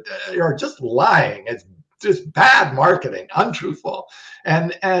stimulants that are just lying. It's just bad marketing, untruthful.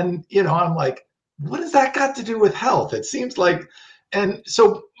 And you know, I'm like, what has that got to do with health? It seems like, and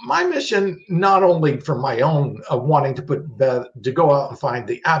so my mission, not only for my own wanting to go out and find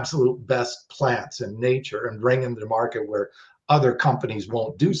the absolute best plants in nature and bring them to the market where other companies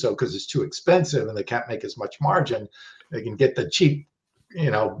won't do so because it's too expensive and they can't make as much margin. They can get the cheap,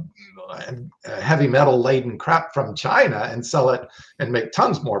 you know, heavy metal laden crap from China and sell it and make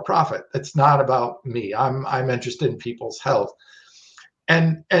tons more profit. It's not about me. I'm interested in people's health.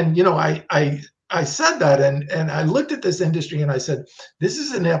 And you know, I said that, and I looked at this industry and I said, this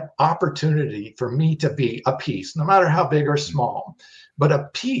is an opportunity for me to be a piece, no matter how big or small, but a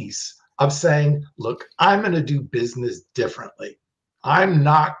piece of saying, look, I'm going to do business differently. I'm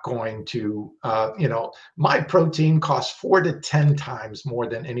not going to, you know, my protein costs 4 to 10 times more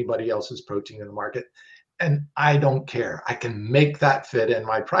than anybody else's protein in the market. And I don't care. I can make that fit in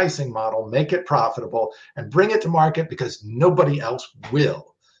my pricing model, make it profitable, and bring it to market because nobody else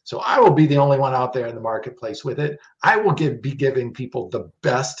will. So I will be the only one out there in the marketplace with it. I will be giving people the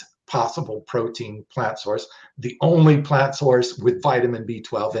best possible protein plant source, the only plant source with vitamin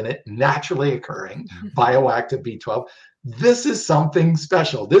B12 in it, naturally occurring, bioactive B12. This is something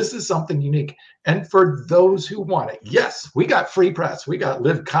special. This is something unique. And for those who want it, yes, we got Free Press. We got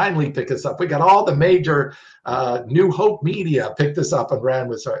Live Kindly pick us up. We got all the major New Hope media picked us up and ran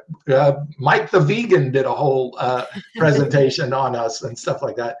with it. Mike the Vegan did a whole presentation on us and stuff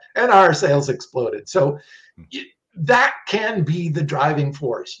like that. And our sales exploded. So that can be the driving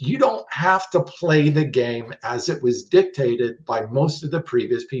force. You don't have to play the game as it was dictated by most of the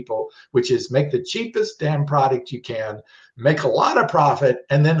previous people, which is make the cheapest damn product you can, make a lot of profit,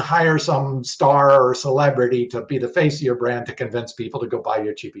 and then hire some star or celebrity to be the face of your brand to convince people to go buy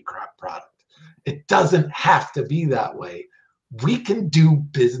your cheapy crap product. It doesn't have to be that way. We can do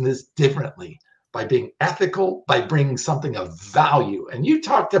business differently by being ethical, by bringing something of value. And you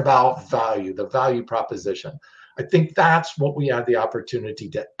talked about value, the value proposition. I think that's what we have the opportunity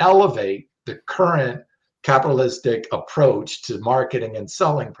to elevate the current capitalistic approach to marketing and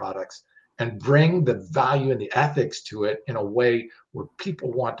selling products and bring the value and the ethics to it in a way where people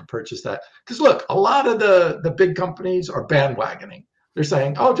want to purchase that. Because look, a lot of the big companies are bandwagoning. They're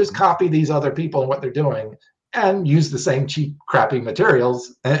saying, oh, just copy these other people and what they're doing and use the same cheap, crappy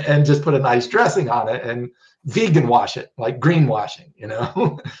materials and just put a nice dressing on it and vegan wash it, like greenwashing, you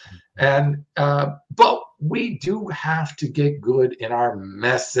know? And, but we do have to get good in our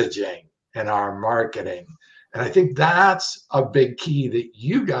messaging and our marketing. And I think that's a big key that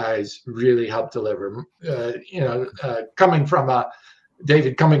you guys really help deliver. You know, coming from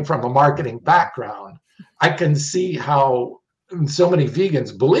a marketing background, I can see how so many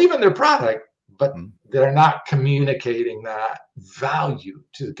vegans believe in their product, but they're not communicating that value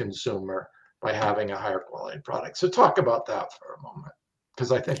to the consumer by having a higher quality product. So talk about that for a moment,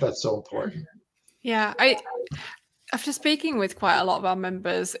 because I think that's so important. Yeah, after speaking with quite a lot of our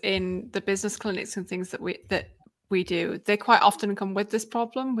members in the business clinics and things that we do, they quite often come with this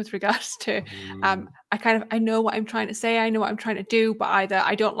problem with regards to I know what I'm trying to say, I know what I'm trying to do, but either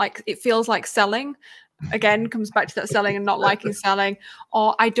I don't like it, feels like selling. Again, comes back to that selling and not liking selling,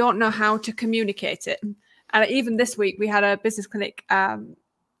 or I don't know how to communicate it. And even this week, we had a business clinic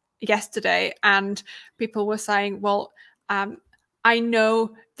yesterday, and people were saying, well, I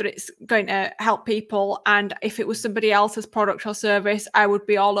know that it's going to help people, and if it was somebody else's product or service, I would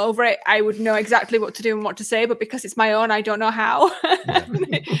be all over it. I would know exactly what to do and what to say, but because it's my own, I don't know how.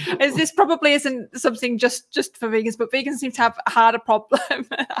 This probably isn't something just for vegans, but vegans seem to have a harder problem,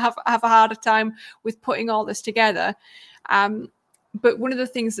 have a harder time with putting all this together. But one of the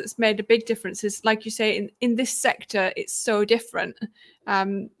things that's made a big difference is, like you say, in this sector, it's so different.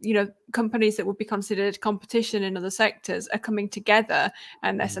 You know, companies that would be considered competition in other sectors are coming together.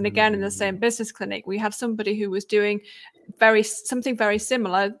 And this, and again, in the same business clinic, we had somebody who was doing something very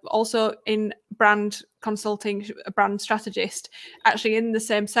similar, also in brand consulting, a brand strategist, actually in the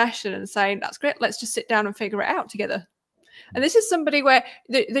same session, and saying, that's great, let's just sit down and figure it out together. And this is somebody where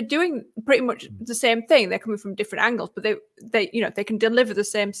they're doing pretty much the same thing. They're coming from different angles, but they you know, they can deliver the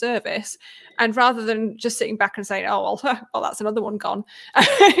same service. And rather than just sitting back and saying, oh, well, that's another one gone.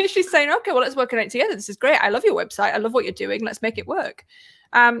 She's saying, okay, well, let's work on it together. This is great. I love your website. I love what you're doing. Let's make it work.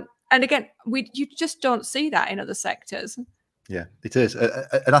 And again, you just don't see that in other sectors. Yeah, it is.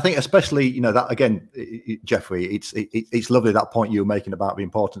 And I think especially, you know, that again, Jeffrey, it's lovely that point you were making about the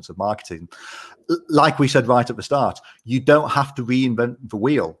importance of marketing. Like we said right at the start, you don't have to reinvent the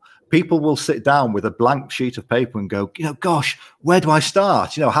wheel. people will sit down with a blank sheet of paper and go, gosh, where do I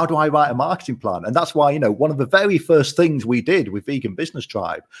start? How do I write a marketing plan? And that's why, one of the very first things we did with Vegan Business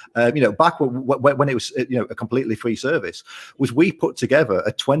Tribe, back when it was, a completely free service, was we put together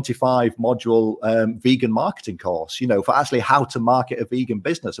a 25 module vegan marketing course, for actually how to market a vegan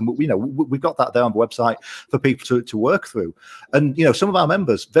business. And, we've got that there on the website for people to work through. And, some of our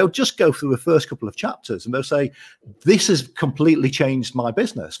members, they'll just go through the first couple of chapters and they'll say, this has completely changed my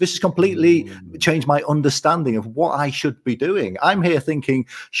business. This has completely changed my understanding of what I should be doing. I'm here thinking,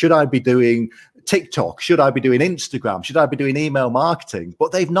 should I be doing TikTok? Should I be doing Instagram? Should I be doing email marketing?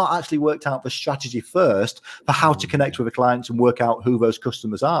 But they've not actually worked out the strategy first for how to connect with the clients and work out who those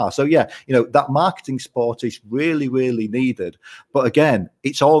customers are. So yeah, that marketing support is really, really needed. But again,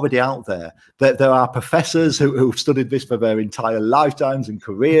 it's already out there. There are professors who've studied this for their entire lifetimes and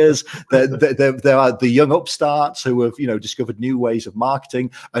careers. There are the young upstarts who have, discovered new ways of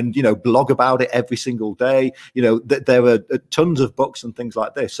marketing and, blog about it every single day. There are tons of books and things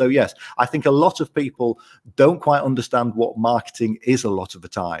like this. So yes, I think a lot of people don't quite understand what marketing is a lot of the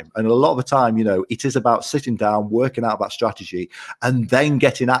time. And a lot of the time, it is about sitting down, working out that strategy, and then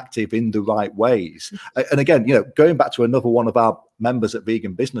getting active in the right ways. And again, going back to another one of our members at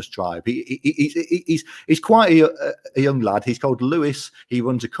Vegan Business Tribe, he's quite a young lad. He's called Lewis. He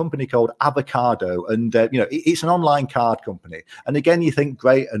runs a company called Avocado, and it's an online card company. And again, you think,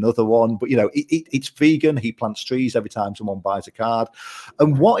 great, another one, but it's vegan. He plants trees every time someone buys a card.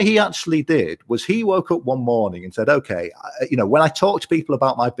 And what he actually did was he woke up one morning and said, okay, when I talk to people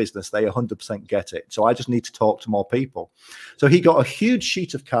about my business, they 100% get it. So I just need to talk to more people. So he got a huge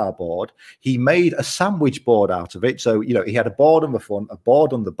sheet of cardboard. He made a sandwich board out of it. So, he had a board on the front, a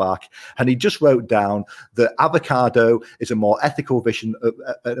board on the back, and he just wrote down that avocado is a more ethical version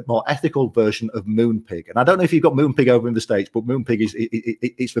of Moonpig. And I don't know if you've got Moonpig over in the States, but Moonpig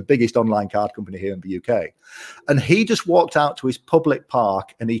it's the biggest online card company here in the UK. And he just walked out to his public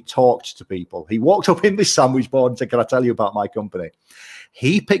park and he talked to people. He walked up in this sandwich board and said, can I tell you about my company?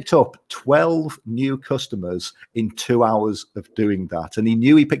 He picked up 12 new customers in 2 hours of doing that. And he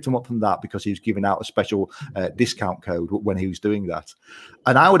knew he picked them up from that because he was giving out a special discount code when he was doing that.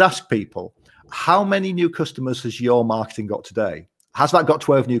 And I would ask people, how many new customers has your marketing got today? Has that got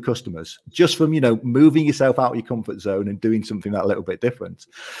 12 new customers just from, moving yourself out of your comfort zone and doing something that a little bit different?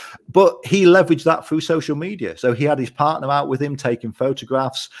 But he leveraged that through social media. So he had his partner out with him taking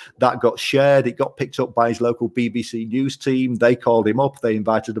photographs that got shared. It got picked up by his local BBC News team. They called him up. They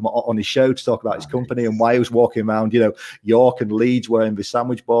invited him on his show to talk about his company and why he was walking around, York and Leeds wearing this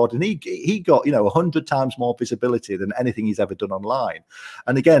sandwich board. And he got, 100 times more visibility than anything he's ever done online.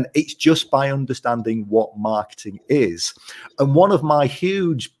 And again, it's just by understanding what marketing is. And one of my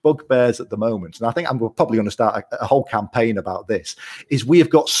huge bugbears at the moment, and I think I'm probably going to start a whole campaign about this, is we have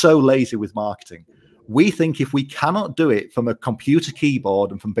got so lazy with marketing. We think if we cannot do it from a computer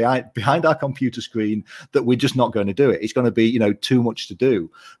keyboard and from behind our computer screen, that we're just not going to do it. It's going to be, too much to do.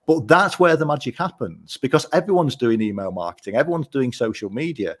 But that's where the magic happens, because everyone's doing email marketing, everyone's doing social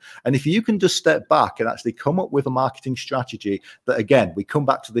media. And if you can just step back and actually come up with a marketing strategy that, again, we come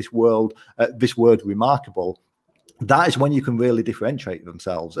back to this word remarkable, that is when you can really differentiate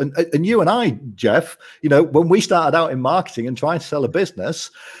themselves. And you and I, Jeff, when we started out in marketing and trying to sell a business,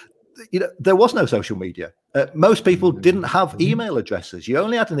 there was no social media. Most people didn't have email addresses. You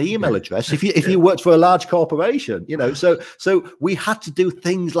only had an email address if you worked for a large corporation, So we had to do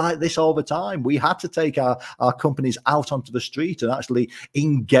things like this all the time. We had to take our companies out onto the street and actually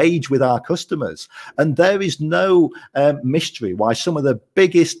engage with our customers. And there is no mystery why some of the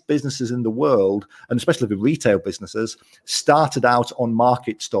biggest businesses in the world, and especially the retail businesses, started out on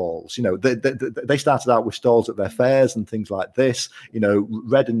market stalls. They started out with stalls at their fairs and things like this.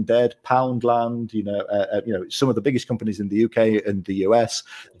 Red and Dead, Poundland, some of the biggest companies in the UK and the US,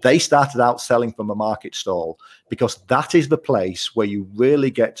 they started out selling from a market stall, because that is the place where you really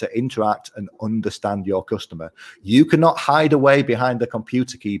get to interact and understand your customer. You cannot hide away behind the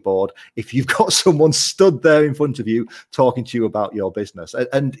computer keyboard if you've got someone stood there in front of you talking to you about your business.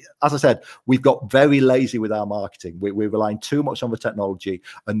 And as I said, we've got very lazy with our marketing. We're relying too much on the technology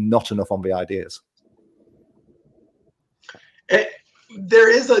and not enough on the ideas. There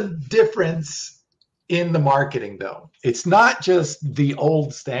is a difference in the marketing, though. It's not just the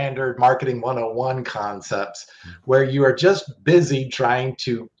old standard marketing 101 concepts where you are just busy trying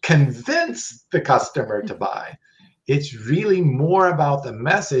to convince the customer to buy. It's really more about the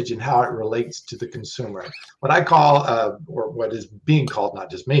message and how it relates to the consumer. What I call, or what is being called,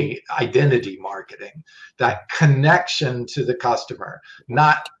 not just me, identity marketing, that connection to the customer,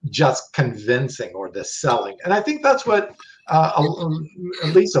 not just convincing or the selling. And I think that's what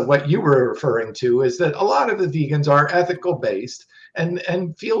Lisa, what you were referring to is that a lot of the vegans are ethical based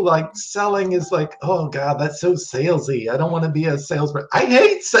and feel like selling is like, oh God, that's so salesy. I don't want to be a salesman. I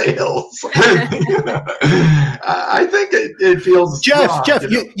hate sales. I think it feels Jeff, wrong,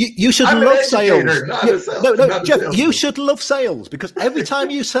 you should I'm love an educator, sales. not a sales, Jeff, you should love sales, because every time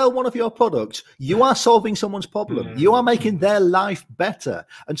you sell one of your products, you are solving someone's problem. You are making their life better.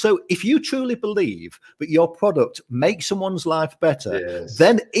 And so if you truly believe that your product makes someone's life better,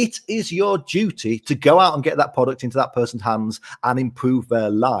 then it is your duty to go out and get that product into that person's hands and improve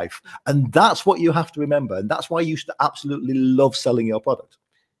their life. And that's what you have to remember. And that's why you should absolutely love selling your product.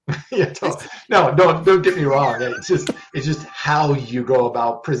 Yeah, don't get me wrong. It's just how you go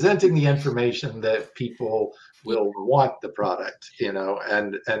about presenting the information that people will want the product,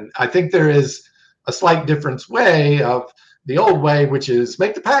 and I think there is a slight difference way of the old way, which is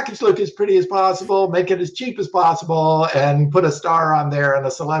make the package look as pretty as possible, make it as cheap as possible, and put a star on there and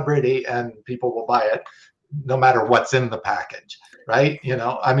a celebrity, and people will buy it no matter what's in the package. Right?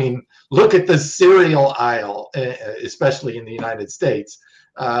 I mean, look at the cereal aisle, especially in the United States,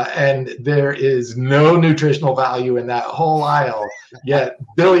 and there is no nutritional value in that whole aisle, yet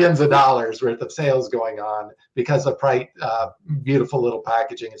billions of dollars worth of sales going on because of beautiful little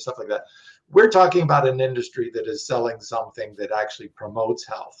packaging and stuff like that. We're talking about an industry that is selling something that actually promotes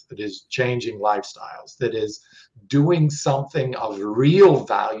health, that is changing lifestyles, that is doing something of real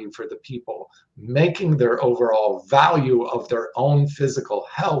value for the people, making their overall value of their own physical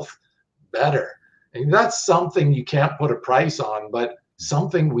health better. And that's something you can't put a price on, but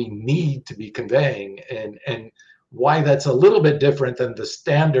something we need to be conveying, and why that's a little bit different than the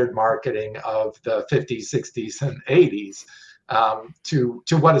standard marketing of the 50s, 60s, and 80s. To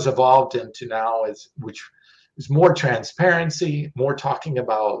what has evolved into now, which is more transparency, more talking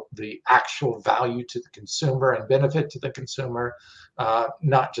about the actual value to the consumer and benefit to the consumer,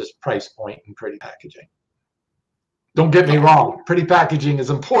 not just price point and pretty packaging. Don't get me wrong, pretty packaging is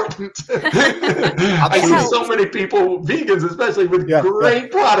important. I see so many people, vegans especially, with great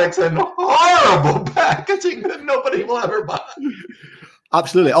products and horrible packaging that nobody will ever buy.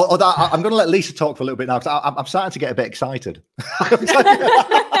 Absolutely. I'm going to let Lisa talk for a little bit now, because I'm starting to get a bit excited.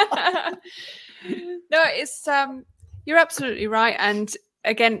 No, it's you're absolutely right. And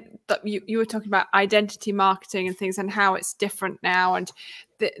again, you were talking about identity marketing and things and how it's different now. And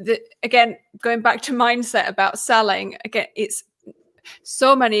again, going back to mindset about selling, again, it's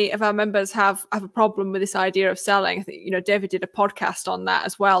so many of our members have a problem with this idea of selling. I think, David did a podcast on that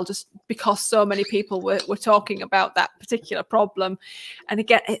as well, just because so many people were talking about that particular problem. And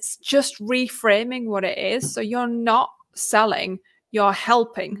again, it's just reframing what it is. So you're not selling, you're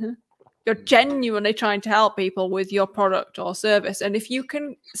helping. You're genuinely trying to help people with your product or service. And if you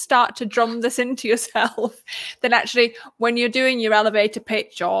can start to drum this into yourself, then actually when you're doing your elevator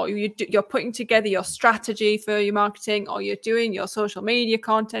pitch, or you're putting together your strategy for your marketing, or you're doing your social media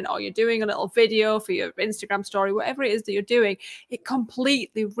content, or you're doing a little video for your Instagram story, whatever it is that you're doing, it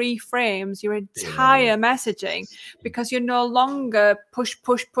completely reframes your entire messaging, because you're no longer push,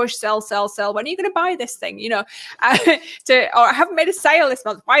 sell. When are you going to buy this thing? Or I haven't made a sale this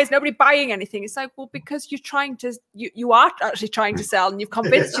month. Why is nobody buying anything? It's like, well, because you're trying to, you are actually trying to sell, and you've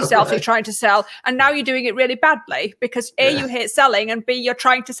convinced yourself you're trying to sell, and now you're doing it really badly because A, you hate selling, and B, you're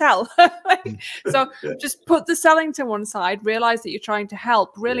trying to sell. So just put the selling to one side, realize that you're trying to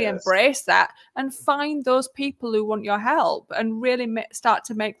help, really embrace that, and find those people who want your help, and really start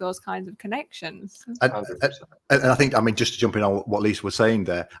to make those kinds of connections. And I think, just jumping on what Lisa was saying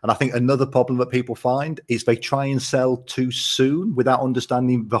there, and I think another problem that people find is they try and sell too soon without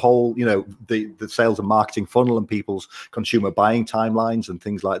understanding the whole, the sales and marketing funnel and people's consumer buying timelines and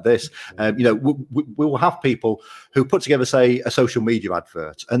things like this. We will have people who put together, say, a social media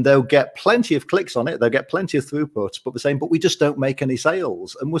advert, and they'll get plenty of clicks on it, they'll get plenty of throughput, but they're saying, but we just don't make any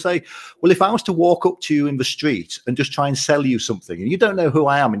sales. And we'll say, well, if I was to walk up to you in the street and just try and sell you something, and you don't know who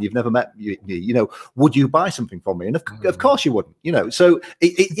I am and you've never met me, would you buy something from me? And of course you wouldn't, so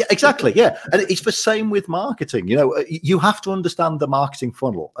exactly. Yeah. And it's the same with marketing. You have to understand the marketing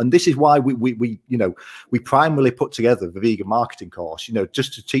funnel. And this is why we primarily put together the vegan marketing course,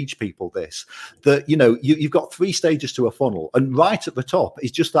 just to teach people this, that, you've got 3 stages to a funnel, and right at the top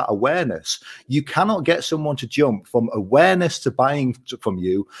is just that awareness. You cannot get someone to jump from awareness to buying from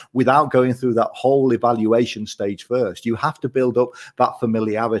you without going through that whole evaluation stage first. You have to build up that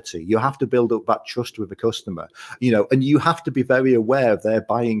familiarity. You have to build up that trust with the customer, and you have to be very aware of their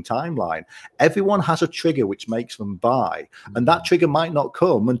buying timeline. Everyone has a trigger which makes them buy, and that trigger might not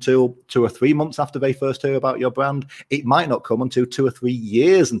come until until 2 or 3 months after they first hear about your brand. It might not come until 2 or 3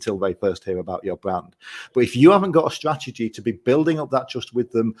 years until they first hear about your brand. But if you haven't got a strategy to be building up that trust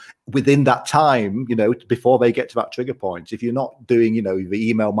with them within that time, you know, before they get to that trigger point, if you're not doing, you know, the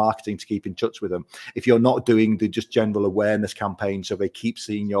email marketing to keep in touch with them, if you're not doing the just general awareness campaign so they keep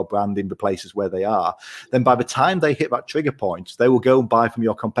seeing your brand in the places where they are, then by the time they hit that trigger point, they will go and buy from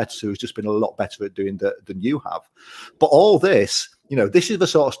your competitor who's just been a lot better at doing that than you have. But all this, you know, this is the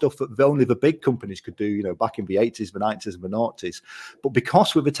sort of stuff that only the big companies could do, you know, back in the 80s, the 90s, and the 90s. But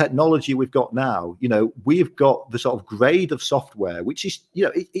because with the technology we've got now, you know, we've got the sort of grade of software, which is, you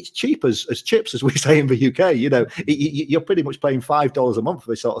know, it's cheap as chips, as we say in the UK. You know, you're pretty much paying $5 a month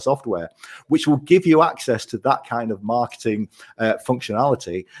for this sort of software, which will give you access to that kind of marketing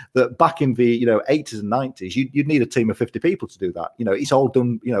functionality that back in the, you know, 80s and 90s, you'd need a team of 50 people to do that. You know, it's all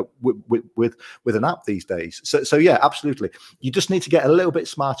done, you know, with an app these days. So yeah, absolutely. You just need to get a little bit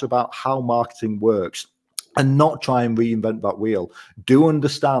smarter about how marketing works and not try and reinvent that wheel. Do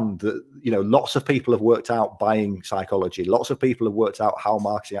understand that, you know, lots of people have worked out buying psychology. Lots of people have worked out how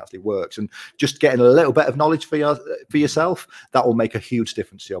marketing actually works, and just getting a little bit of knowledge for yourself, that will make a huge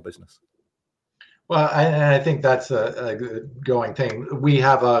difference to your business. Well, I think that's a good going thing. We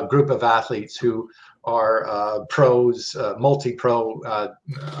have a group of athletes who are pros, multi-pro,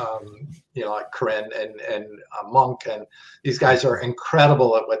 you know, like Corinne and Monk, and these guys are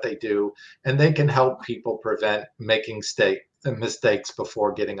incredible at what they do, and they can help people prevent making mistakes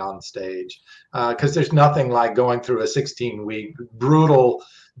before getting on stage. Because there's nothing like going through a 16-week brutal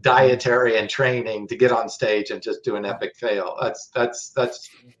dietary and training to get on stage and just do an epic fail. That's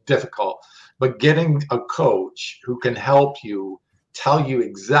difficult. But getting a coach who can help you, tell you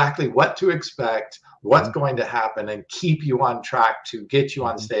exactly what to expect, what's going to happen, and keep you on track to get you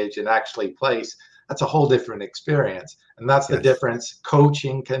on stage and actually place, that's a whole different experience. And that's the difference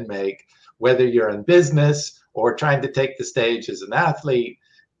coaching can make, whether you're in business or trying to take the stage as an athlete.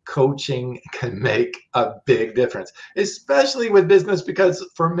 Coaching can make a big difference, especially with business, because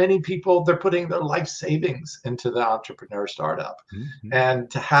for many people, they're putting their life savings into the entrepreneur startup. And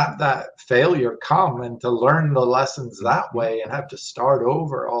to have that failure come and to learn the lessons that way and have to start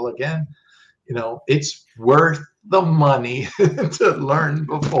over all again, you know, it's worth the money to learn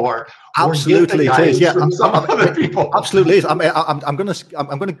before. Absolutely, it is. Yeah, other people. Absolutely is. I mean, I'm going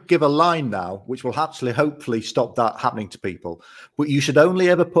to give a line now, which will actually hopefully stop that happening to people. But you should only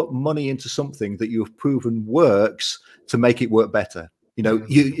ever put money into something that you have proven works to make it work better. You know,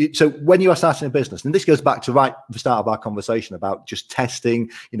 so when you are starting a business, and this goes back to right the start of our conversation about just testing,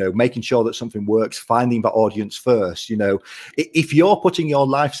 you know, making sure that something works, finding that audience first. You know, if you're putting your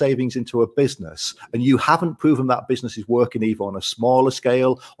life savings into a business and you haven't proven that business is working either on a smaller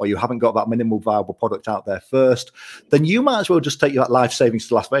scale, or you haven't got that minimal viable product out there first, then you might as well just take your life savings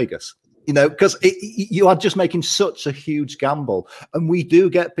to Las Vegas. You know, because you are just making such a huge gamble. And we do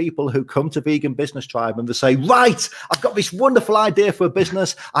get people who come to Vegan Business Tribe and they say, right, I've got this wonderful idea for a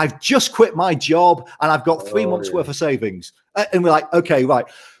business. I've just quit my job and I've got 3 months worth of savings. And we're like, okay, right.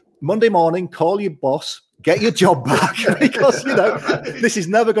 Monday morning, call your boss, get your job back, because, you know, this is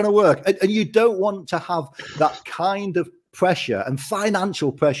never going to work. And you don't want to have that kind of pressure and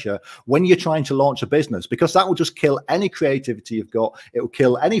financial pressure when you're trying to launch a business, because that will just kill any creativity you've got. It will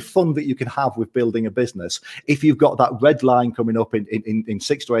kill any fun that you can have with building a business if you've got that red line coming up in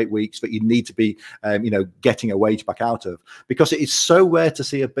 6 to 8 weeks that you need to be you know, getting a wage back out of. Because it is so rare to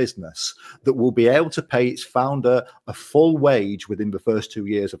see a business that will be able to pay its founder a full wage within the first 2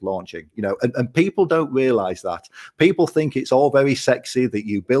 years of launching. You know, and people don't realize that. People think it's all very sexy that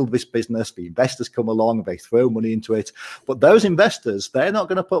you build this business, the investors come along, they throw money into it. But those investors, they're not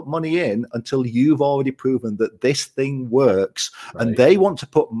going to put money in until you've already proven that this thing works. Right. And they want to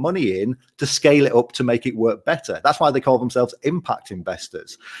put money in to scale it up to make it work better. That's why they call themselves impact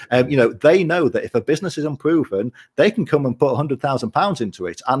investors. You know, they know that if a business is unproven, they can come and put £100,000 into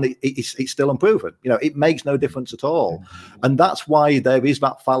it and it's still unproven. You know, it makes no difference at all. And that's why there is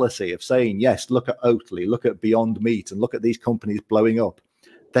that fallacy of saying, yes, look at Oatly, look at Beyond Meat, and look at these companies blowing up.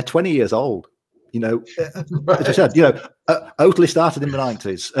 They're 20 years old. You know, as I said, you know, Oatly started in the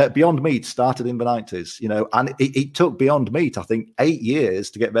 90s. Beyond Meat started in the 90s, you know, and it took Beyond Meat, I think, 8 years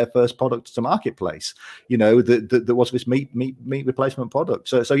to get their first product to marketplace. You know, there was this meat replacement product.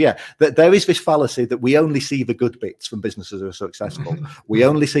 So yeah, there is this fallacy that we only see the good bits from businesses who are successful. We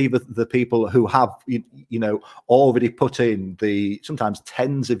only see the people who have, you know, already put in the sometimes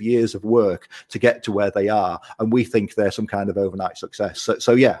tens of years of work to get to where they are, and we think they're some kind of overnight success.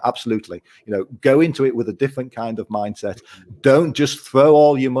 So yeah, absolutely. You know, go into it with a different kind of mindset. project. Don't just throw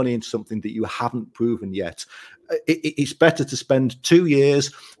all your money into something that you haven't proven yet. It's better to spend 2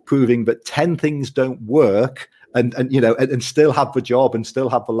 years proving that 10 things don't work and still have the job and still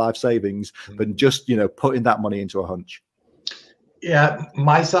have the life savings than just, putting that money into a hunch. Yeah,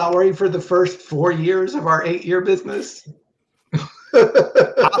 my salary for the first 4 years of our 8-year business.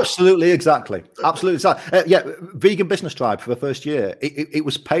 Absolutely, exactly. Vegan Business Tribe for the first year, it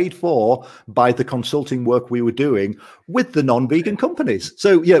was paid for by the consulting work we were doing with the non-vegan companies.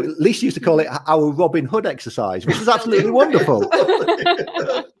 So Lisa used to call it our Robin Hood exercise, which was absolutely wonderful.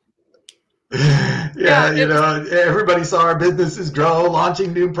 Everybody saw our businesses grow,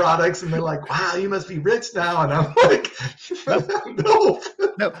 launching new products, and they're like, wow, you must be rich now. And I'm like, no,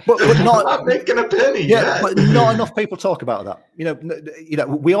 but I'm not making a penny. But not enough people talk about that.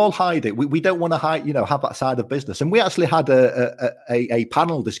 We all hide it. We don't want to hide, have that side of business. And we actually had a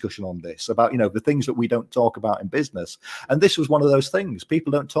panel discussion on this about, the things that we don't talk about in business. And this was one of those things.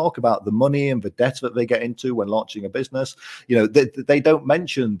 People don't talk about the money and the debt that they get into when launching a business. They don't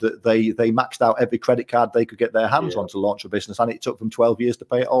mention that they maxed out every credit card they could get their hands on to launch a business, and it took them 12 years to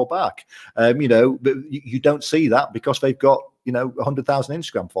pay it all back. But you don't see that because they've got 100,000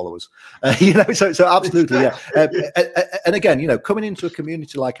 Instagram followers. So absolutely, yeah. And again, coming into a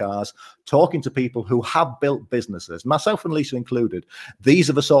community like ours, talking to people who have built businesses, myself and Lisa included, these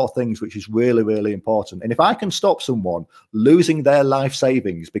are the sort of things which is really, really important. And if I can stop someone losing their life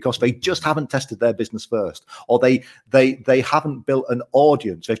savings because they just haven't tested their business first, or they haven't built an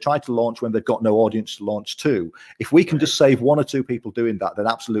audience, they've tried to launch when they've got no audience to launch to, if we can just save 1 or 2 people doing that, then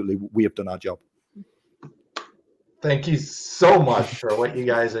absolutely we have done our job. Thank you so much for what you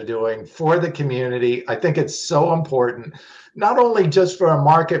guys are doing for the community. I think it's so important, not only just for a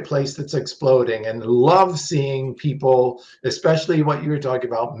marketplace that's exploding, and love seeing people, especially what you were talking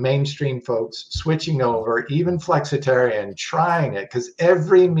about, mainstream folks switching over, even flexitarian, trying it, because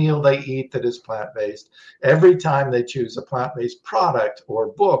every meal they eat that is plant-based, every time they choose a plant-based product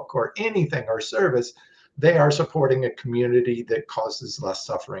or book or anything or service, they are supporting a community that causes less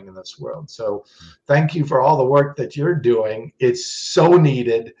suffering in this world. So thank you for all the work that you're doing. It's so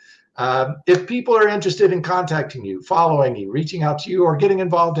needed. If people are interested in contacting you, following you, reaching out to you, or getting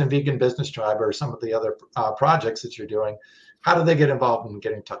involved in Vegan Business Tribe or some of the other projects that you're doing, how do they get involved and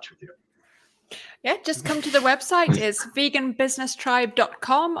get in touch with you? Yeah, just come to the website. It's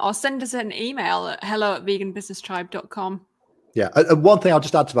veganbusinesstribe.com, or send us an email at hello@veganbusinesstribe.com. Yeah, and one thing I'll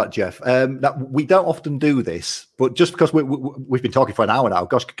just add to that, Jeff, that we don't often do this, but just because we've been talking for an hour now,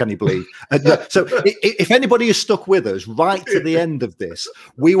 gosh, can you believe? So if anybody is stuck with us right to the end of this,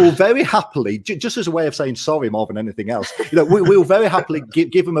 we will very happily, just as a way of saying sorry more than anything else, we will very happily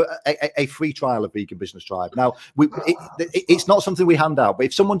give them a free trial of Vegan Business Tribe. Now, it's not something we hand out, but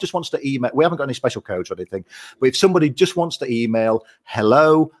if someone just wants to email, we haven't got any special codes or anything, but if somebody just wants to email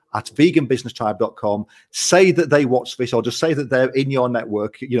hello@veganbusinesstribe.com, say that they watch this, or just say that they're in your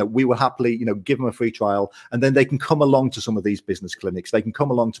network, we will happily, give them a free trial, and then they can come along to some of these business clinics. They can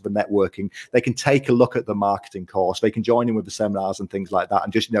come along to the networking. They can take a look at the marketing course. They can join in with the seminars and things like that,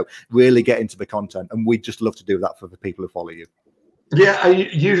 and just, really get into the content. And we'd just love to do that for the people who follow you. Yeah,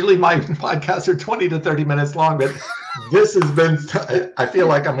 usually my podcasts are 20 to 30 minutes long, but this has been, I feel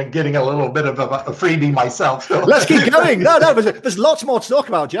like I'm getting a little bit of a freebie myself. So. Let's keep going. No, there's lots more to talk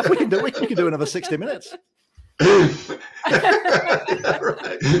about, Jeff. We can do another 60 minutes. Yeah,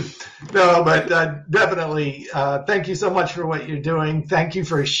 right. No, but definitely, thank you so much for what you're doing. Thank you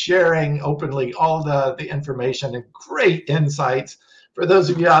for sharing openly all the information and great insights. For those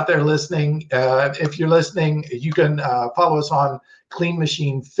of you out there listening, if you're listening, you can follow us on Clean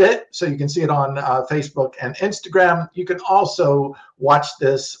Machine Fit, so you can see it on Facebook and Instagram. You can also watch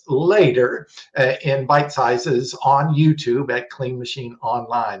this later in bite sizes on YouTube at Clean Machine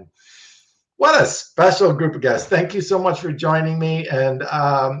Online. What a special group of guests. Thank you so much for joining me. And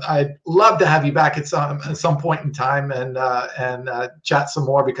I'd love to have you back at some point in time and chat some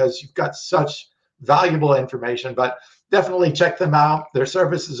more, because you've got such valuable information. But definitely check them out. Their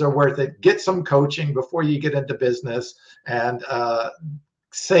services are worth it. Get some coaching before you get into business, and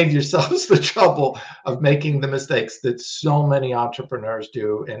save yourselves the trouble of making the mistakes that so many entrepreneurs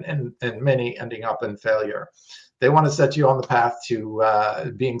do, and many ending up in failure. They want to set you on the path to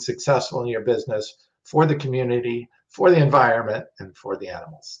being successful in your business, for the community, for the environment, and for the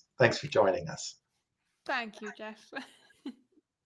animals. Thanks for joining us. Thank you, Jeff.